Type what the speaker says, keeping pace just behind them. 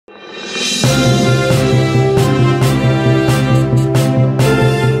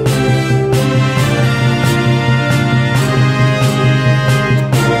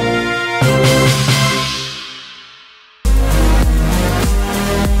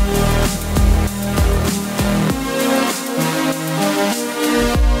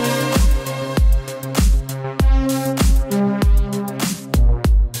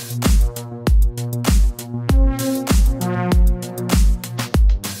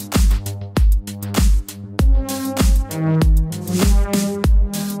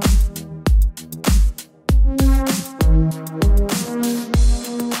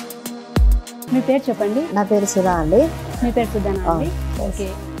పేరు చెప్పండి. నా పేరు సుధా అండి. మీ పేరు సుధానా అండి? ఓకే.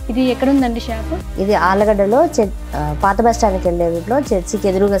 ఇది ఎక్కడ ఉందండి షాప్? ఇది ఆలగడ్డలో పాత బస్ స్టాండ్కి వెళ్ళే రూట్లో చర్చికి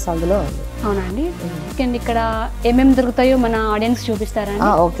ఎదురుగా సందులో ఉంది. అవునండి. ఇక్కడ ఏమేమి దొరుకుతాయో మన ఆడియన్స్ చూపిస్తారా?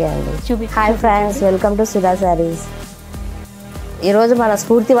 ఓకే అండి. Hi friends, welcome to Sudha saris. ఈరోజు మన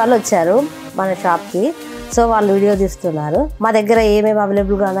స్ఫూర్తి వాళ్ళు వచ్చారు మన షాప్కి. సో వాళ్ళు వీడియో తీస్తున్నారు. మా దగ్గర ఏమేమి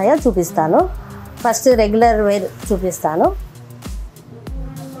అవైలబుల్గా ఉన్నాయో చూపిస్తాను. ఫస్ట్ రెగ్యులర్ వేర్ చూపిస్తాను.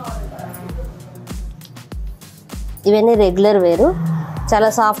 ఇవన్నీ రెగ్యులర్ వేరు, చాలా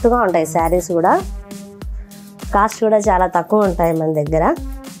సాఫ్ట్గా ఉంటాయి శారీస్ కూడా. కాస్ట్ కూడా చాలా తక్కువ ఉంటాయి మన దగ్గర.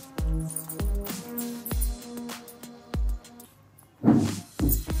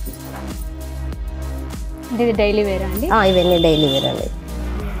 ఇది డైలీ వేర్ అండి? ఇవన్నీ డైలీ వేర్ అండి.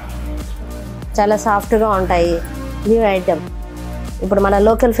 చాలా సాఫ్ట్గా ఉంటాయి. New item. ఇప్పుడు మన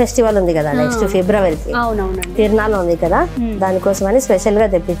లోకల్ ఫెస్టివల్ ఉంది కదా, నెక్స్ట్ ఫిబ్రవరికి తిరునాళ్ళు ఉంది కదా, దానికోసమని స్పెషల్గా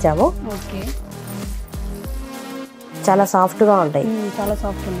తెప్పించాము. చాలా సాఫ్ట్గా ఉంటాయి.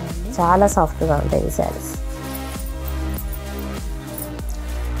 చాలా సాఫ్ట్గా ఉంటాయి ఈ శారీస్.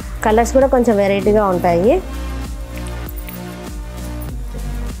 కలర్స్ కూడా కొంచెం వెరైటీగా ఉంటాయి.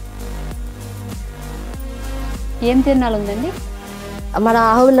 ఏం తిరునాళ్ళు ఉందండి? మన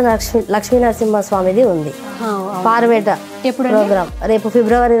ఆహువుల లక్ష్మీ నరసింహ స్వామిది ఉంది. పార్వేట ప్రోగ్రామ్ రేపు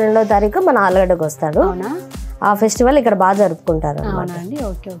ఫిబ్రవరి 2వ తారీఖు మన ఆలగడ్డకు వస్తాడు. ఆ ఫెస్టివల్ ఇక్కడ బాగా జరుపుకుంటారు.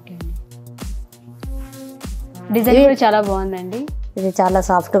 డిజైన్ చాలా బాగుందండి. ఇది చాలా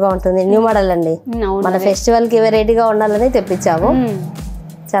సాఫ్ట్ గా ఉంటుంది. న్యూ మోడల్ అండి. మన ఫెస్టివల్ కి వెరైటీగా ఉండాలని తెప్పించాము.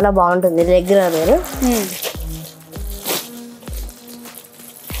 చాలా బాగుంటుంది. రెగ్యులర్ వేరు.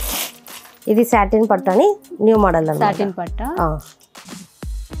 ఇది సాటిన్ పట్టు అని న్యూ మోడల్. సాటిన్ పట్టు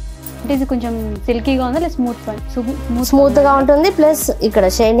అంటే ఇది కొంచెం సిల్కీగా ఉందా లేదా స్మూత్ గా ఉంటుంది. ప్లస్ ఇక్కడ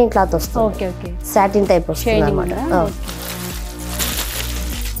షైనింగ్ క్లాత్ వస్తుంది. Okay okay. సాటిన్ టైప్ వస్తుంది అన్నమాట.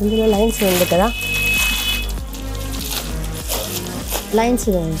 ఇందులో లైన్స్ ఉంది కదా, లైన్స్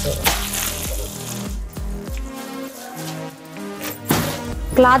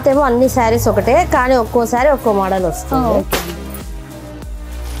క్లాత్ ఏమో అన్ని శారీస్ ఒకటే, కానీ ఒక్కోసారి ఒక్కో మోడల్ వస్తుంది.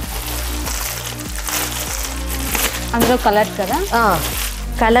 అందులో కలర్స్ కదా,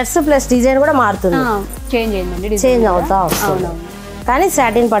 కలర్స్ ప్లస్ డిజైన్ కూడా మారుతుంది. చేంజ్ అవుతా వస్తుంది. కానీ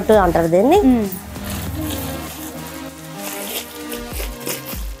సాటిన్ పట్టు అంటారు దీన్ని.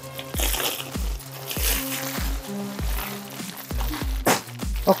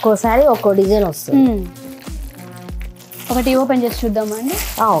 ఒక్కోసారి ఒక్కో డిజైన్ వస్తుంది. ఒకటి ఓపెన్ చేసి చూద్దామా అండి?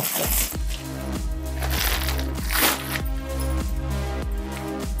 ఓకే.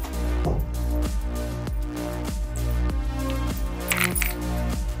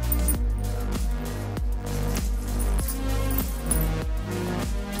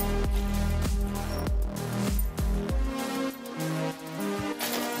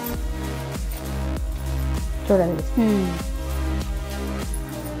 చూడండి,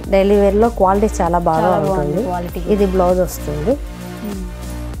 డైలీ వేర్ లో క్వాలిటీ చాలా బాగా ఉంటుంది. ఇది బ్లౌజ్ వస్తుంది.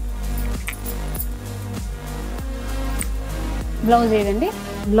 బ్లౌజ్ ఏదండి?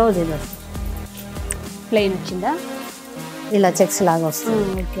 బ్లౌజ్ ఇది ప్లెయిన్ వచ్చిందా? ఇలా చెక్స్ లాగా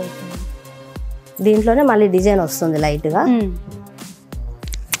వస్తుంది. దీంట్లోనే మళ్ళీ డిజైన్ వస్తుంది లైట్ గా.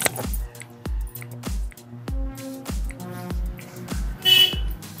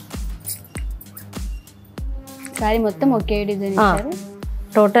 సారీ మొత్తం ఒకే డిజైన్ ఇచ్చారు.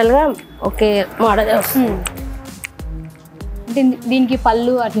 టోటల్ గా ఒకే మోడల్ వస్తుంది. దీనికి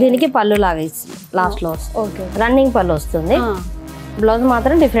పళ్ళు, దీనికి పళ్ళు లాగా ఇస్తుంది లాస్ట్ లో. రన్నింగ్ పళ్ళు వస్తుంది. బ్లౌజ్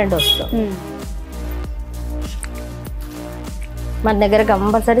మాత్రం డిఫరెంట్ వస్తుంది. మన దగ్గర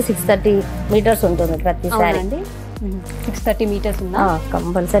కంపల్సరీ 630 మీటర్స్ ఉంటుంది ప్రతి సారీ. 630 మీటర్స్ ఉందా?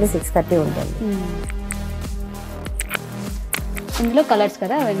 కంపల్సరీ 630 ఉంటుంది. ఇందులో కలర్స్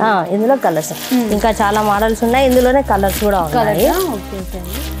కదా? ఇందులో కలర్స్ ఇంకా చాలా మోడల్స్ ఉన్నాయి. ఇందులోనే కలర్స్ కూడా ఉన్నాయి.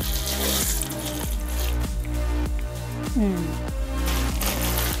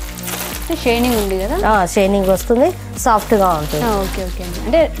 షైనింగ్ ఉంది కదా? షైనింగ్ వస్తుంది, సాఫ్ట్ గా ఉంటుంది. Okay okay.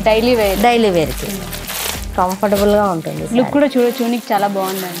 అంటే డైలీ వేర్ కి కంఫర్టబుల్ గా ఉంటుంది. లుక్ కూడా చూడడానికి చాలా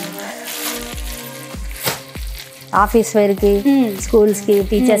బాగుందండి. ఆఫీస్ వేర్ కి, స్కూల్స్ కి,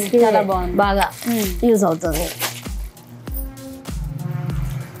 టీచర్స్ కి బాగా యూజ్ అవుతుంది.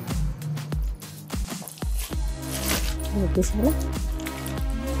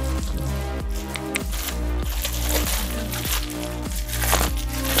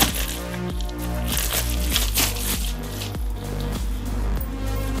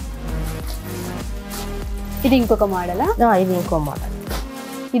 ఇది ఇంకొక మోడలా? ఇది ఇంకో మోడల్.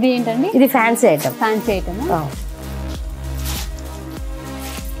 ఇది ఏంటండి? ఇది fancy item. Fancy item.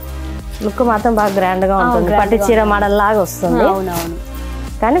 Look మాత్రం బాగా గ్రాండ్ గా ఉంటుంది. పట్టు చీర మోడల్ లాగా వస్తుంది. అవునవును.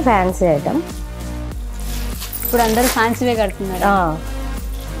 కానీ ఫ్యాన్సీ ఐటమ్. ఇప్పుడు అందరూ ఫ్యాన్సీవే కడుతున్నారు.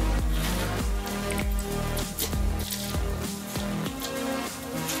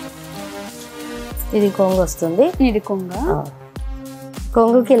 ఇది కొంగు వస్తుంది. ఇది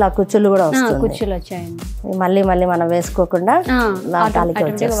కొంగుకి ఇలా కుచ్చులు కూడా వస్తుంది. కుచ్చులు వచ్చాయండి. మళ్ళీ మళ్ళీ మనం వేసుకోకుండా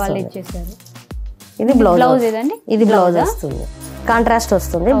ఇది బ్లౌజ్. ఇది బ్లౌజ్ వస్తుంది. కాంట్రాస్ట్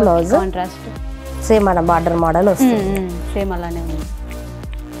వస్తుంది బ్లౌజ్. సేమ్ మన బార్డర్ మోడల్ వస్తుంది. సేమ్ అలానే ఉంది.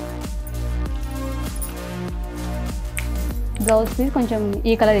 బ్లౌజ్ పీస్ కొంచెం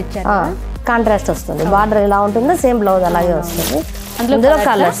ఈ కలర్ ఇచ్చారు. కాంట్రాస్ట్ వస్తుంది. బార్డర్ ఇలా ఉంటుందో సేమ్ బ్లౌజ్ అలాగే వస్తుంది. అందులో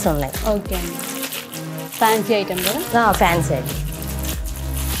కలర్స్ ఉన్నాయి. ఓకే అండి. ఫ్యాన్సీ ఐటమ్ కదా. Fancy item.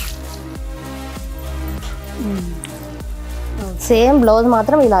 సేమ్ బ్లౌజ్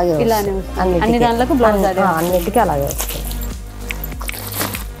మాత్రం ఇలాగే అన్నిటికీ అలాగే వస్తుంది.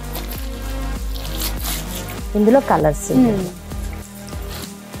 ఇందులో కలర్స్.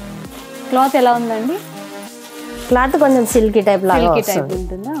 క్లాత్ ఎలా ఉందండి? క్లాత్ కొంచెం సిల్కీ టైప్ లాగా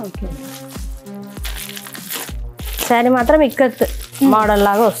ఉంటుందా? ఓకే. శారీ మాత్రం ఇక్కత్ మోడల్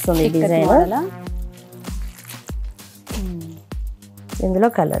లాగా వస్తుంది డిజైన్. ఇందులో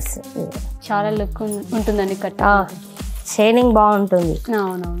కలర్స్ చాలా లుక్ ఉంటుందండి. షైనింగ్ బాగుంటుంది.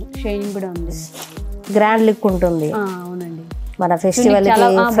 అవునవును, షైనింగ్ కూడా ఉంది. గ్రాండ్ లుక్ ఉంటుంది. అవునండి. మన ఫెస్టివల్ కి,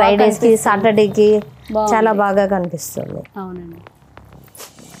 ఫ్రైడేస్ కి, సాటర్డేకి చాలా బాగా కనిపిస్తుంది. అవునండి.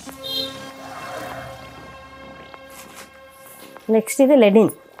 నెక్స్ట్ ఇది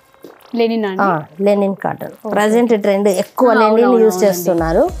Lenin. Linen cotton. Present trend ఎక్కువ లెనిన్ యూజ్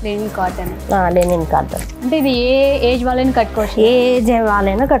చేస్తున్నారు. లెనిన్ కాటన్ అంటే ఇది ఏ ఏజ్ వాళ్ళైనా కట్టుకోవచ్చు. ఏ ఏజ్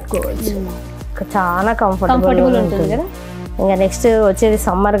వాళ్ళైనా కట్టుకోవచ్చు. చాలా కంఫర్టబుల్ ఉంటుంది కదా. ఇంకా నెక్స్ట్ వచ్చేది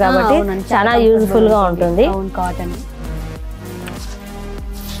సమ్మర్ కాబట్టి చాలా యూజ్ఫుల్ గా ఉంటుంది. కాటన్.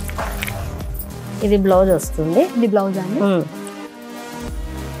 ఇది బ్లౌజ్ వస్తుంది. ఇది బ్లౌజ్ అండి.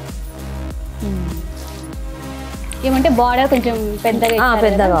 ఏమంటే బార్డర్ కొంచెం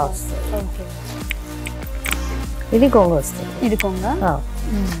పెద్దగా వస్తుంది. ఇది కొంగు వస్తుంది. ఇది కొంగ.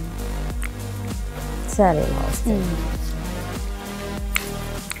 సరే వస్తుంది.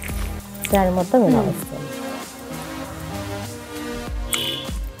 శారీ మొత్తం ఇలా వస్తుంది.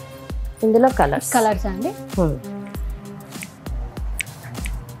 ఇందులో కలర్స్ అండి.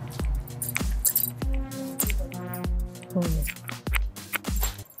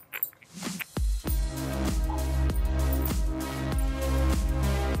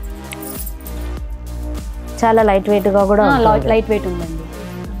 చాలా లైట్ వెయిట్ గా కూడా లైట్ వెయిట్ ఉందండి.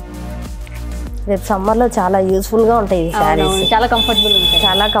 రేపు సమ్మర్ లో చాలా యూస్ఫుల్ గా ఉంటాయి ఈ శారీస్. చాలా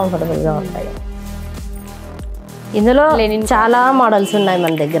కంఫర్టబుల్ గా ఉంటాయి. ఇందులో చాలా మోడల్స్ ఉన్నాయి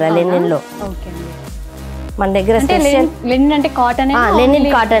మన దగ్గర లెనిన్ లో. మన దగ్గర లెనిన్ అంటే కాటన్. లెనిన్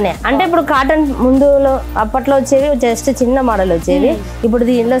కాటనే. అంటే ఇప్పుడు కాటన్ ముందులో అప్పట్లో వచ్చేవి జస్ట్ చిన్న మోడల్ వచ్చేవి. ఇప్పుడు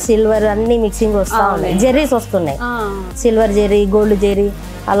దీనిలో సిల్వర్ అన్ని మిక్సింగ్ వస్తా ఉన్నాయి. జెర్రీస్ వస్తున్నాయి. సిల్వర్ జెర్రీ, గోల్డ్ జెర్రీ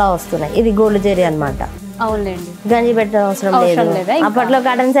అలా వస్తున్నాయి. ఇది గోల్డ్ జెర్రీ అన్నమాట. గంజి పెట్టడం అవసరం లేదు. అప్పట్లో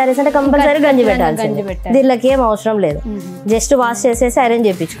కాటన్ శారీస్ అంటే కంపల్సరీ గంజి పెట్టాలి. దీనికి ఏం అవసరం లేదు. జస్ట్ వాష్ చేసేసి ఐరన్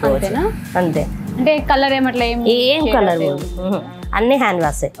చేయించుకోవచ్చు అంతే. అంటే కలర్ ఏం కలర్ అన్ని హ్యాండ్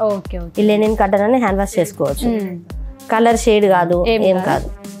వాష్. ఈ లెనిన్ కాటన్ అన్ని హ్యాండ్ వాష్ చేసుకోవచ్చు. కలర్ షేడ్ కాదు, ఏం కాదు.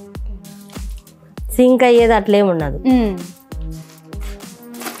 సింక్ అయ్యేది అట్లేం ఉండదు.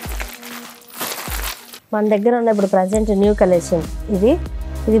 మన దగ్గర ఉన్న ఇప్పుడు ప్రజెంట్ న్యూ కలెక్షన్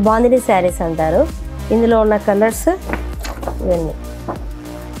ఇది బాందిని శారీస్ అంటారు. ఇందులో ఉన్న కలర్స్ ఇవన్నీ.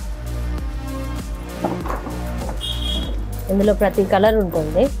 ఇందులో ప్రతి కలర్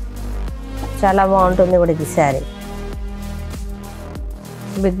ఉంటుంది. చాలా బాగుంటుంది కూడా ఇది శారీ.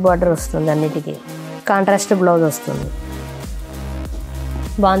 బిగ్ బార్డర్ వస్తుంది అన్నిటికీ. కాంట్రాస్ట్ బ్లౌజ్ వస్తుంది.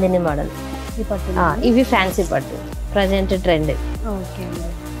 బాందిని మోడల్. ఇవి ఫ్యాన్సీ పట్టు ప్రజెంట్ ట్రెండ్.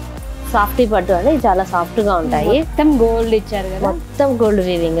 సాఫ్టీ పట్టు అని చాలా సాఫ్ట్ గా ఉంటాయి. మొత్తం గోల్డ్ ఇచ్చారు కదా. మొత్తం గోల్డ్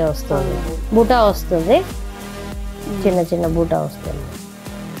వీవింగ్ వస్తుంది. బూటా వస్తుంది. చిన్న చిన్న బూటా వస్తుంది.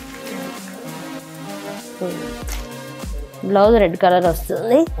 బ్లౌజ్ రెడ్ కలర్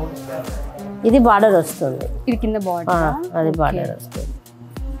వస్తుంది. ఇది బార్డర్ వస్తుంది. ఇది కింద బార్డర్. అది బార్డర్ వస్తుంది.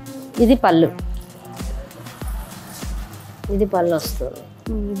 ఇది పళ్ళు. ఇది పళ్ళు వస్తుంది.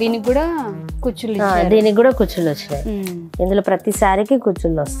 దీనికి కూడా కుచ్చులు వచ్చినాయి. ఇందులో ప్రతి శారీకి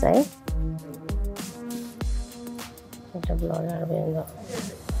కుచ్చులు వస్తాయి.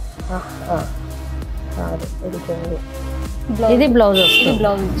 ఇది బ్లౌజ్ వస్తుంది.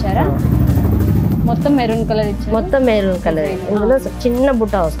 బ్లౌజ్ ఇచ్చారా? మొత్తం మెరూన్ కలర్ ఇచ్చారు. మొత్తం మెరూన్ కలర్. ఇందులో చిన్న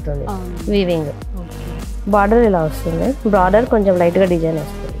బుట్ట వస్తుంది వీవింగ్. బార్డర్ ఇలా వస్తుంది. బార్డర్ కొంచెం లైట్ గా డిజైన్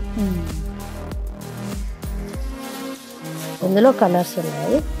వస్తుంది. ఇందులో కలర్స్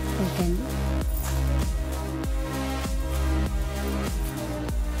ఉన్నాయి.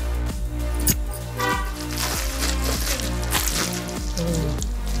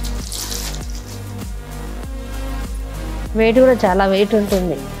 వెయిట్ కూడా చాలా వెయిట్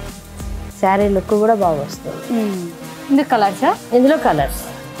ఉంటుంది. శారీ లుక్ కూడా బాగా వస్తుంది. ఇందులో కలర్సా? ఇందులో కలర్స్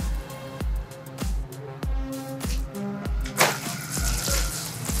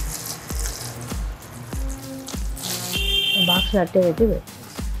బాక్స్ అట్టే పెట్టి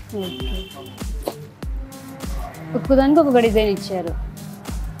ఒక్కొక్కదానికి ఒక్కొక్క డిజైన్ ఇచ్చారు.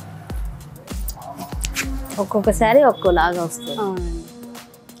 ఒక్కొక్క శారీ ఒక్కోలాగా వస్తుంది. అవునండి.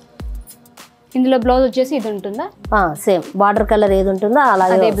 ఇందులో బ్లౌజ్ వచ్చేసి ఇది ఉంటుందా? సేమ్ బార్డర్ కలర్ ఏది ఉంటుందో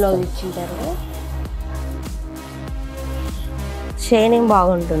అలాగే బ్లౌజ్ ఇచ్చింటారు. షైనింగ్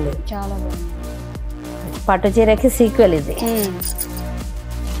బాగుంటుంది, చాలా బాగుంది. పట్టు చీరకి సీక్వెల్ ఇది.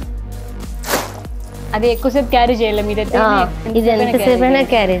 అది ఎక్కువసేపు క్యారీ చేయలేము. ఇది ఎంతసేపు అయినా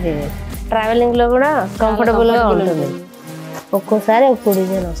క్యారీ చేయలేదు. ట్రావెలింగ్ లో కూడా కంఫర్టబుల్ గా ఉంటుంది. ఒక్కోసారి ఒక్కో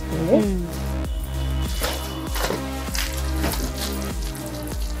డిజైన్ వస్తుంది.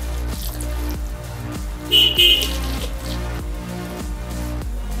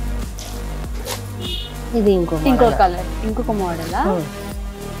 ఇది ఇంకో కలర్, ఇంకొక మోడల్.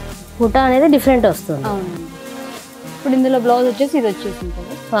 బుట్ట అనేది డిఫరెంట్ వస్తుంది. అవునండి. ఇప్పుడు ఇందులో బ్లౌజ్ వచ్చేసి ఇది వచ్చేసి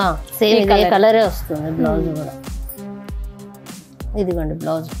సేమ్ ఇదే కలరే వస్తుంది. బ్లౌజ్ కూడా ఇదిగోండి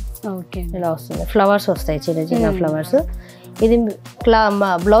బ్లౌజ్. ఓకే, ఇలా వస్తుంది. ఫ్లవర్స్ వస్తాయి, చిన్న చిన్న ఫ్లవర్స్. ఇది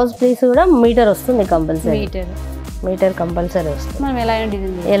బ్లౌజ్ పీస్ కూడా మీటర్ వస్తుంది కంపల్సరీ. మీటర్ కంపల్సరీ వస్తుంది. మనం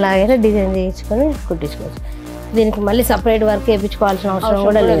ఎలాగైనా డిజైన్ చేయించుకొని కుట్టించుకోవచ్చు. దీనికి మళ్ళీ సపరేట్ వర్క్ వేయించుకోవాల్సిన అవసరం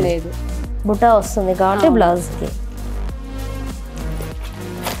కూడా లేదు. బుట్ట వస్తుంది కాబట్టి బ్లౌజ్కి.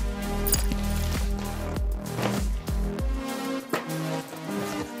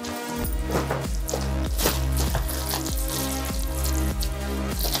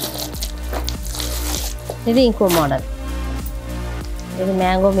 ఇది ఇంకో మోడల్. ఇది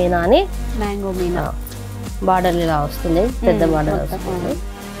మ్యాంగో మీనా అని. మ్యాంగో మీనా బార్డర్ ఇలా వస్తుంది, పెద్ద బార్డర్ వస్తుంది.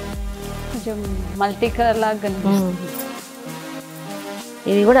 కొంచెం మల్టీ కలర్ లాగా కనిపిస్తుంది.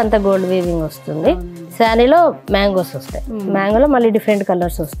 ఇది కూడా అంత గోల్డ్ వీవింగ్ వస్తుంది. శారీలో మ్యాంగోస్ వస్తాయి. మ్యాంగోలో మళ్ళీ డిఫరెంట్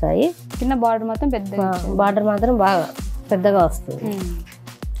కలర్స్ వస్తాయి. కింద బార్డర్ మాత్రం బార్డర్ మాత్రం బాగా పెద్దగా వస్తుంది.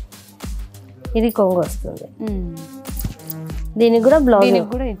 ఇది కొంగు వస్తుంది. దీనికి కూడా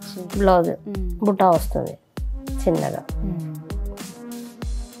బ్లౌజ్ బుట్ట వస్తుంది చిన్నగా.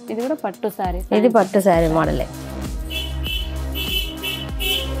 ఇది కూడా పట్టు సారీ. ఇది పట్టు సారీ మోడలే.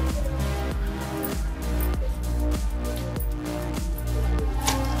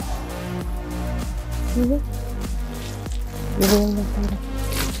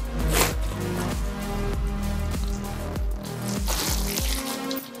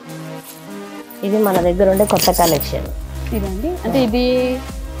 ఇది మన దగ్గర ఉండే కొత్త కలెక్షన్. ఇదండి, అంటే ఇది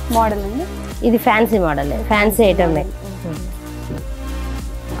మోడల్ అండి. ఇది fancy model, fancy item.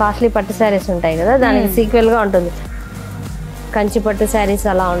 Costly పట్టు శారీస్ ఉంటాయి కదా, దానికి సీక్వెల్ గా ఉంటుంది. కంచి పట్టు శారీస్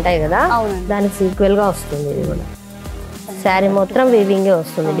అలా ఉంటాయి కదా, దానికి సీక్వెల్ గా వస్తుంది. ఇది కూడా శారీ మొత్తం వీవింగే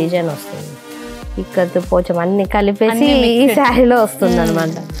వస్తుంది, డిజైన్ వస్తుంది. ఇక్కత్ పోచం అన్ని కలిపేసి ఈ శారీలో వస్తుంది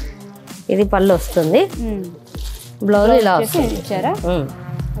అనమాట. ఇది పళ్ళు వస్తుంది. బ్లౌజ్ ఇలా వస్తుంది.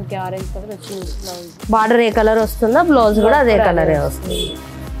 బార్డర్ ఏ కలర్ వస్తుందో బ్లౌజ్ కూడా అదే కలరే వస్తుంది.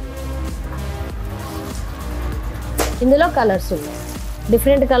 ఇందులో కలర్స్ ఉన్నాయి,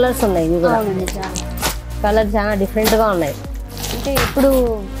 డిఫరెంట్ కలర్స్ ఉన్నాయి. ఇవి కూడా కలర్ చాలా డిఫరెంట్ గా ఉన్నాయి. అంటే ఇప్పుడు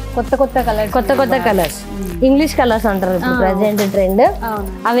కొత్త కలర్స్ ఇంగ్లీష్ కలర్స్ అంటారు ఇప్పుడు ప్రెసెంట్ ట్రెండ్.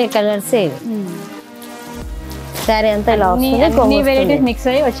 అవే కలర్స్ ఇవి. శారీ అంతా ఇలా వస్తుంది. మిక్స్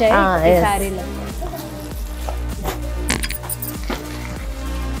అయ్యి వచ్చాయి శారీలో.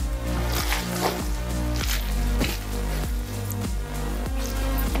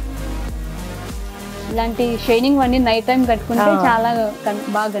 ఇలాంటి షైనింగ్ అన్ని నైట్ టైం కట్టుకుంటే చాలా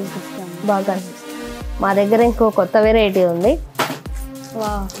బాగా కనిపిస్తుంది. మా దగ్గర ఇంకో కొత్త వెరైటీ ఉంది.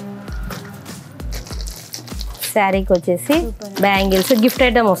 శారీకి వచ్చేసి బ్యాంగిల్స్ గిఫ్ట్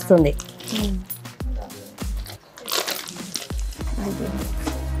ఐటమ్ వస్తుంది.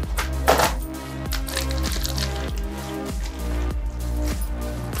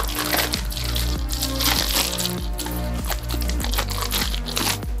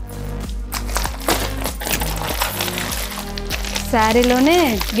 శారీలోనే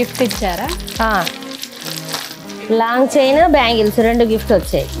గిఫ్ట్ ఇచ్చారా? లాంగ్ చైన్ బ్యాంగిల్స్ 2 గిఫ్ట్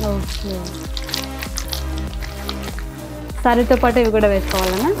వచ్చాయి. ఓకే, శారీతో పాటు ఇవి కూడా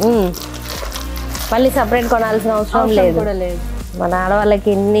వేసుకోవాలన్నా? మళ్ళీ సపరేట్ కొనాల్సిన అవసరం లేదు. మన ఆడవాళ్ళకి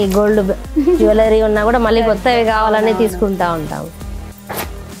ఎన్ని గోల్డ్ జ్యువెలరీ ఉన్నా కూడా మళ్ళీ కొత్తవి కావాలని తీసుకుంటా ఉంటాం.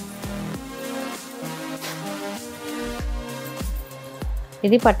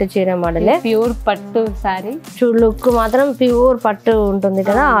 ఇది పట్టు చీర మోడలే, ప్యూర్ పట్టు సారీ. లుక్ మాత్రం ప్యూర్ పట్టు ఉంటుంది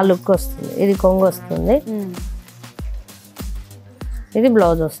కదా, ఆ లుక్ వస్తుంది. ఇది కొంగు వస్తుంది. ఇది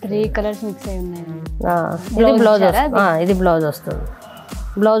బ్లౌజ్ వస్తుంది. 3 కలర్స్ మిక్స్ అయి ఉన్నాయి. ఇది బ్లౌజ్ వస్తుంది. ఇది బ్లౌజ్ వస్తుంది.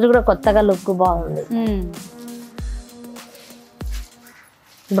 బ్లౌజ్ కూడా కొత్తగా లుక్ బాగుంది.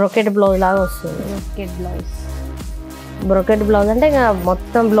 బ్రోకెట్ బ్లౌజ్ లాగా వస్తుంది. బ్రోకెట్ బ్లౌజ్ అంటే ఇంకా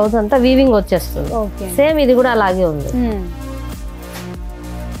మొత్తం బ్లౌజ్ అంతా వీవింగ్ వచ్చేస్తుంది. సేమ్ ఇది కూడా అలాగే ఉంది.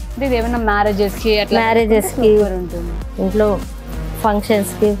 మ్యారేజెస్ కి ఇంట్లో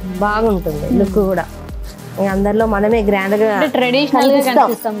ఫంక్షన్స్ కి బాగుంటుంది లుక్ కూడా. అందరిలో మనమే గ్రాండ్ గా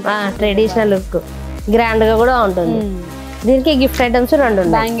ట్రెడిషనల్ లుక్ గ్రాండ్ గా కూడా ఉంటుంది. దీనికి గిఫ్ట్ ఐటమ్స్ 2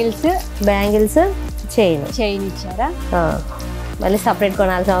 ఉన్నాయి. బ్యాంగిల్స్ చైన్ ఇచ్చారా. మళ్ళీ సపరేట్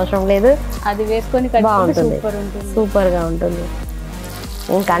కొనాల్సిన అవసరం లేదు. అది వేసుకొని బాగుంటుంది. సూపర్ గా ఉంటుంది.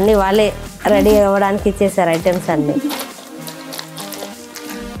 ఇంకా అన్ని వాళ్ళే రెడీ అవ్వడానికి ఇచ్చేసారు ఐటమ్స్ అన్ని.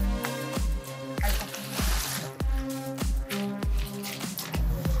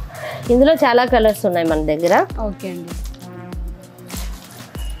 ఇందులో చాలా కలర్స్ ఉన్నాయి మన దగ్గర. ఓకే అండి.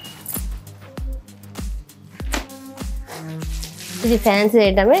 ఇది ఫ్యాన్సీ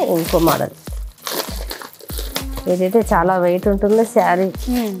ఐటమే. ఇంకో మోడల్ ఇదైతే చాలా వెయిట్ ఉంటుంది. శారీ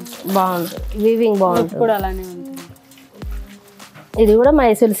బాగుంటుంది. వీవింగ్ బాగుంటుంది. అలానే ఉంటుంది. ఇది కూడా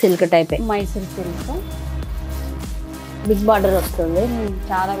Mysore silk type. Mysore silk big border వస్తుంది.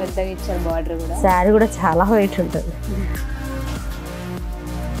 చాలా పెద్దగా ఇచ్చారు బార్డర్ కూడా. శారీ కూడా చాలా వెయిట్ ఉంటుంది.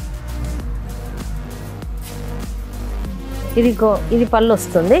 ఇది పళ్ళు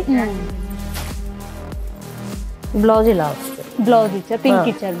వస్తుంది. బ్లౌజ్ ఇలా వస్తుంది. బ్లౌజ్ ఇచ్చారు.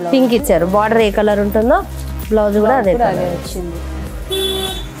 పింక్ ఇచ్చారు. బార్డర్ ఏ కలర్ ఉంటుందో బ్లౌజ్ కూడా అదే వచ్చింది.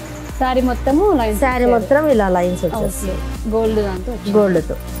 సారీ మొత్తం ఇలా లైన్స్ వచ్చేస్తాయి.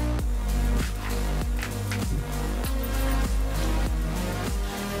 గోల్డ్తో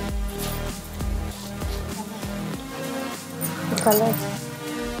కలర్స్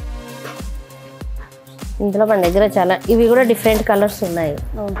ఇందులో మన దగ్గర చాలా ఇవి కూడా డిఫరెంట్ కలర్స్ ఉన్నాయి.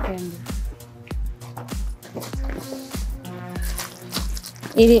 ఓకే అండి.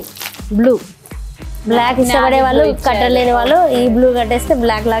 ఇది బ్లాక్ ఇష్టపడే వాళ్ళు, కట్టలేని వాళ్ళు ఈ బ్లూ కట్టేస్తే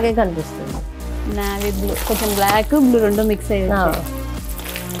బ్లాక్ లాగే కనిపిస్తుంది. నావీ బ్లూ, కొంచెం బ్లాక్ బ్లూ 2 మిక్స్ అయ్యాయి.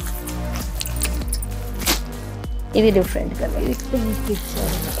 ఇది డిఫరెంట్ కలర్.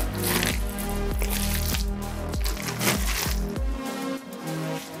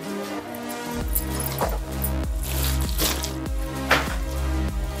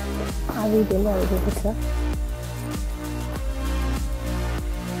 అది చూపిస్తా.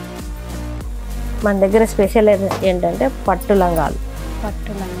 మన దగ్గర స్పెషల్ ఏంటంటే పట్టు లంగాలు.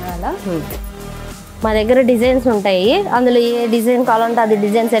 మా దగ్గర డిజైన్స్ ఉంటాయి. అందులో ఏ డిజైన్ కావాలంటే అది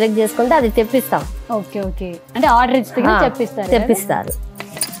డిజైన్ సెలెక్ట్ చేసుకుంటే అది తెప్పిస్తాం. ఓకే. అంటే ఆర్డర్ ఇస్తే తెప్పిస్తారు.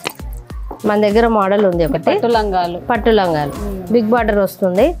 మన దగ్గర మోడల్ ఉంది ఒకటి. పట్టు లంగాలు బిగ్ బార్డర్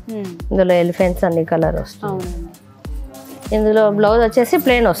వస్తుంది. ఇందులో ఎలిఫెంట్స్ అన్ని కలర్ వస్తుంది. ఇందులో బ్లౌజ్ వచ్చేసి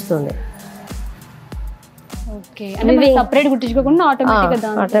ప్లెయిన్ వస్తుంది.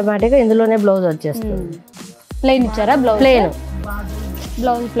 ఆటోమేటిక్ గా ఇందులోనే బ్లౌజ్ వచ్చేస్తుంది. ప్లెయిన్ ఇచ్చారా?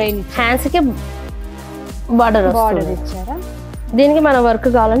 ప్లెయిన్ హ్యాండ్స్ కి బార్డర్ ఇచ్చారా? దీనికి మనం వర్క్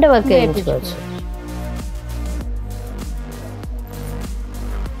కావాలంటే వర్క్ చేయించుకోవచ్చు.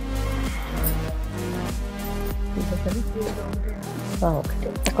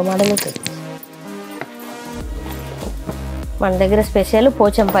 ఒక మోడల్ మన దగ్గర స్పెషల్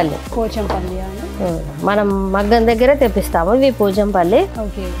పోచంపల్లి. మనం మగ్గం దగ్గర తెప్పిస్తాము. ఇవి పోచంపల్లి.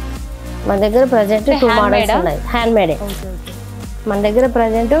 మన దగ్గర ప్రజెంట్ 2 మోడల్స్ ఉన్నాయి. Hand May Day. మన దగ్గర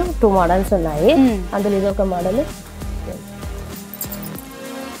ప్రజెంట్ 2 మోడల్స్ ఉన్నాయి. అందులో ఇది ఒక మోడల్.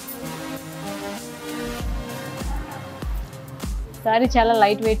 సారీ చాలా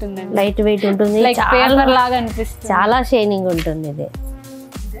లైట్ వెయిట్ ఉంటుంది. చాలా షైనింగ్ ఉంటుంది. ఇది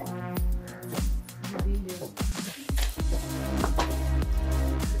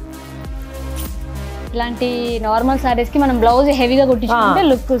ఇలాంటి నార్మల్ సారీస్ కి మనం బ్లౌజ్ హెవీగా కుట్టించుకుంటే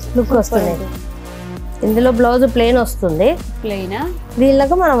లుక్ వస్తుంది. ఇందులో బ్లౌజ్ ప్లెయిన్ వస్తుంది.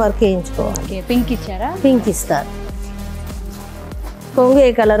 దీనిలో మనం వర్క్ చేయించుకోవాలి. పింక్ ఇచ్చారా? పింక్ ఇస్తారు. కొంగు ఏ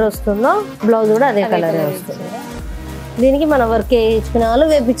కలర్ వస్తుందో బ్లౌజ్ కూడా అదే కలర్ వస్తుంది. దీనికి మనం వర్క్ చేయించుకునే వాళ్ళు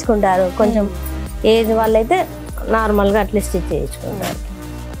వేపించుకుంటారు. కొంచెం ఏజ్ వాళ్ళైతే నార్మల్గా అట్లా స్టిచ్ చేయించుకుంటారు.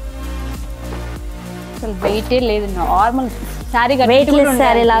 అసలు వెయిటే లేదు. నార్మల్ సారీ వెయిట్లెస్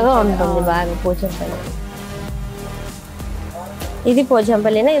సారీ లాగా ఉంటుంది. బాగా పోచంపల్లి. ఇది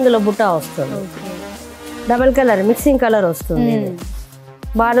పోచంపల్లినే. ఇందులో బుట్ట వస్తుంది. డబల్ కలర్ మిక్సింగ్ కలర్ వస్తుంది.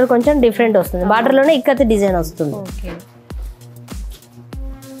 బార్డర్ కొంచెం డిఫరెంట్ వస్తుంది. బార్డర్ లోనే ఇక్కత్ డిజైన్ వస్తుంది.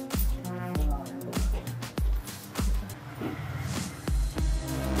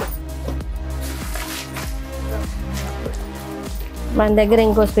 మన దగ్గర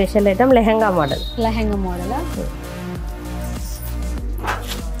ఇంకో special item lehenga model.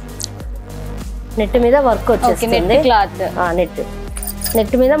 Net మీద వర్క్ వచ్చేస్తుంది.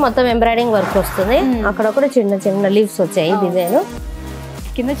 నెట్ మీద మొత్తం ఎంబ్రాయిడింగ్ వర్క్ వస్తుంది. అక్కడొక్కడ చిన్న చిన్న లీవ్స్ వచ్చాయి డిజైన్.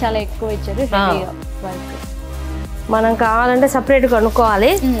 కింద చాలా ఎక్కువ ఇచ్చారు. మనం కావాలంటే సపరేట్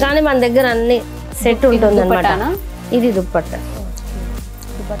కొనుక్కోవాలి, కానీ మన దగ్గర అన్ని సెట్ ఉంటుంది అనమాట. ఇది దుప్పట్ట.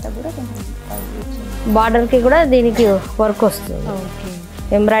 బార్డర్ కి కూడా దీనికి వర్క్ వస్తుంది.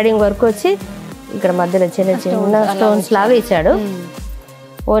 ఎంబ్రాయిడింగ్ వర్క్ వచ్చి ఇక్కడ మధ్యలో చిన్న చిన్న స్టోన్స్ లాగా ఇచ్చాడు.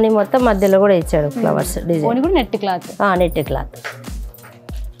 ఓని మొత్తం మధ్యలో కూడా ఇచ్చాడు ఫ్లవర్స్ డిజైన్. Net cloth.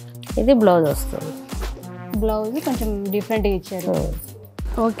 ఇది బ్లౌజ్ వస్తుంది. బ్లౌజ్ కొంచెం డిఫరెంట్ గా ఇచ్చారు.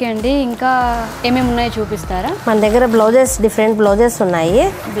 ఓకే అండి, ఇంకా ఏమేమి ఉన్నాయో చూపిస్తారా? మన దగ్గర బ్లౌజెస్ డిఫరెంట్ బ్లౌజెస్ ఉన్నాయి.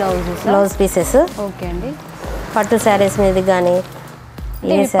 Blouse pieces. ఓకే అండి. పట్టు శారీస్ మీద కానీ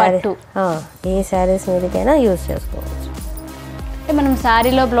ఏ శారీస్ మీదకైనా యూజ్ చేసుకోవచ్చు. మనం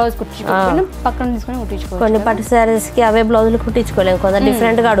శారీలో బ్లౌజ్ కుట్టించుకోవాలి, పక్కన తీసుకొని కుట్టించుకోవాలి. కొన్ని పట్టు శారీస్ కి అవే బ్లౌజులు కుట్టించుకోలేము, కొందరు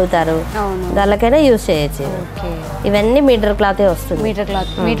డిఫరెంట్ గా అడుగుతారు, దానికైనా యూజ్ చేయొచ్చు. ఇవన్నీ మీటర్ క్లాతే వస్తుంది.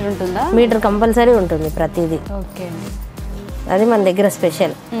 మీటర్ ఉంటుందా? మీటర్ కంపల్సరీ ఉంటుంది ప్రతిదీ. ఓకే, అది మన దగ్గర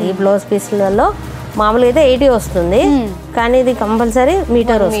స్పెషల్. ఈ బ్లౌజ్ పీస్లలో మామూలుగా అయితే 80 వస్తుంది, కానీ ఇది కంపల్సరీ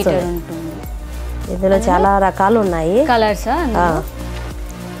మీటర్ వస్తుంది. ఇందులో చాలా రకాలు ఉన్నాయి. కలర్సా?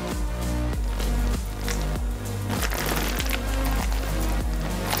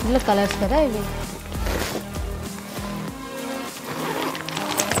 ఇందులో కలర్స్ కదా ఇవి.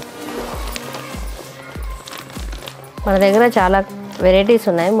 మన దగ్గర చాలా వెరైటీస్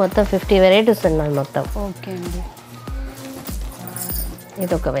ఉన్నాయి. మొత్తం 50 వెరైటీస్ ఉన్నాయి మొత్తం. ఓకే అండి.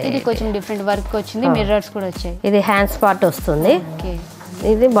 ఇది ఒక ఇది కొంచెం డిఫరెంట్ వర్క్ వచ్చింది. మిర్రర్స్ కూడా వచ్చాయి. ఇది హ్యాండ్స్ పార్ట్ వస్తుంది.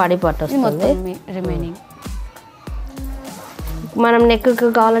 ఇది బాడీ పార్ట్ వస్తుంది. రిమైనింగ్ మనం నెక్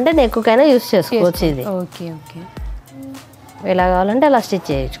కావాలంటే నెక్ కైనా యూస్ చేసుకోవచ్చు. ఇది ఓకే ఓకే. ఎలా కావాలంటే అలా స్టిచ్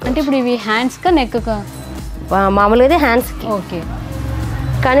చేయొచ్చు. అంటే ఇప్పుడు ఇవి హ్యాండ్స్ కా నెక్ కా? మామూలుగా అయితే హ్యాండ్స్. ఓకే,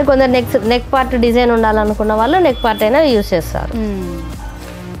 కానీ కొందరు నెక్ పార్ట్ డిజైన్ ఉండాలనుకున్న వాళ్ళు నెక్ పార్ట్ అయినా యూస్ చేస్తారు.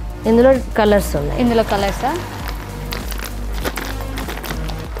 ఇందులో కలర్స్ ఉన్నాయి. ఇందులో కలర్సా?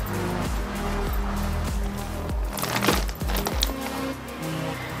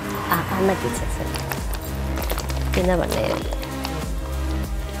 అన్నకి ఇచ్చేసారు కింద పడినాయి.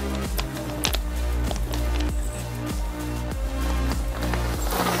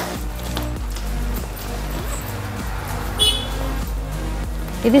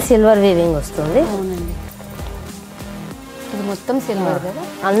 ఇది సిల్వర్ వీవింగ్ వస్తుంది. అవునండి, ఇది మొత్తం సిల్వర్ కదా.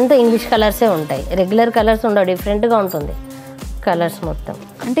 అంతా ఇంగ్లీష్ కలర్సే ఉంటాయి, రెగ్యులర్ కలర్స్ ఉండవు, డిఫరెంట్గా ఉంటుంది కలర్స్ మొత్తం.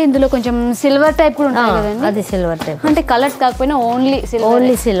 అంటే ఇందులో కొంచెం సిల్వర్ టైప్ కూడా ఉంటుంది కదండి. అది సిల్వర్ టైప్ అంటే కలర్స్ కాకపోయినా ఓన్లీ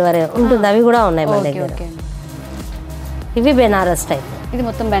సిల్వరే ఉంటుంది. అవి కూడా ఉన్నాయి మన దగ్గర. ఇవి బెనారస్ టైప్. ఇది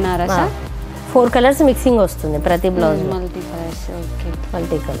మొత్తం బెనారస్. 4 కలర్స్ మిక్సింగ్ వస్తుంది ప్రతి blouse. Multi colours. Okay,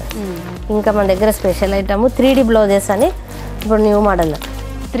 multi colours. ఇంకా మన దగ్గర స్పెషల్ ఐటమ్ 3D బ్లౌజెస్ అని ఇప్పుడు new model.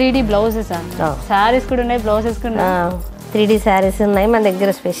 3D blouses. Saris కూడా ఉన్నాయి, బ్లౌజెస్ కూడా ఉన్నాయి. 3D శారీస్ ఉన్నాయి మన దగ్గర.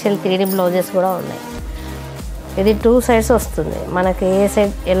 స్పెషల్ 3D బ్లౌజెస్ కూడా ఉన్నాయి. ఇది 2 సైడ్స్ వస్తుంది. మనకి ఏ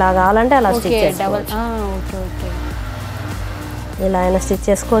సైడ్ ఎలా కావాలంటే అలా స్టిచ్ చేసుకోవచ్చు. ఇలా అయినా స్టిచ్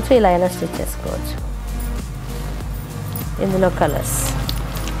చేసుకోవచ్చు, ఇలా అయినా స్టిచ్ చేసుకోవచ్చు. ఇందులో కలర్స్.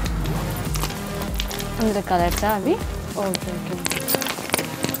 ఇందులో కలర్సా అవి? Okay okay.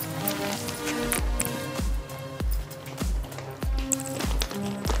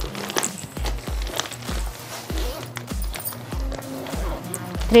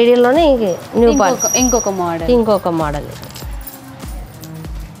 త్రీడీలోనే ఇంకొక మోడల్.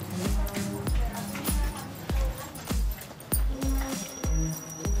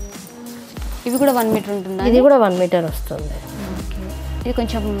 ఇవి కూడా 1 మీటర్ ఉంటుందా? ఇది కూడా 1 మీటర్ వస్తుంది. ఇది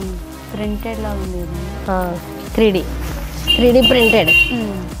కొంచెం ప్రింటెడ్ లా ఉంది. 3D printed.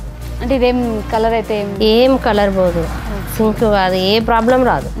 అంటే ఇదేం కలర్ అయితే ఏం కలర్ పోదు, సింక్ కాదు, ఏ ప్రాబ్లం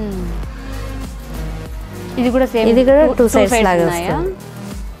రాదు. ఇది కూడా సేమ్. ఇది కూడా 2 సైడ్స్ లాగా వస్తుంది.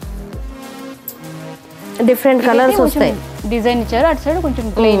 డిఫరెంట్ కలర్స్ వస్తాయి. డిజైన్ ఇచ్చారు, అటు సైడ్ కొంచెం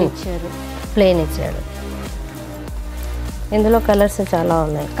ప్లెయిన్ ఇచ్చారు. ఇందులో కలర్స్ చాలా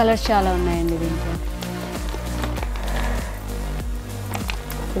ఉన్నాయి. కలర్స్ చాలా ఉన్నాయండి దీంట్లో.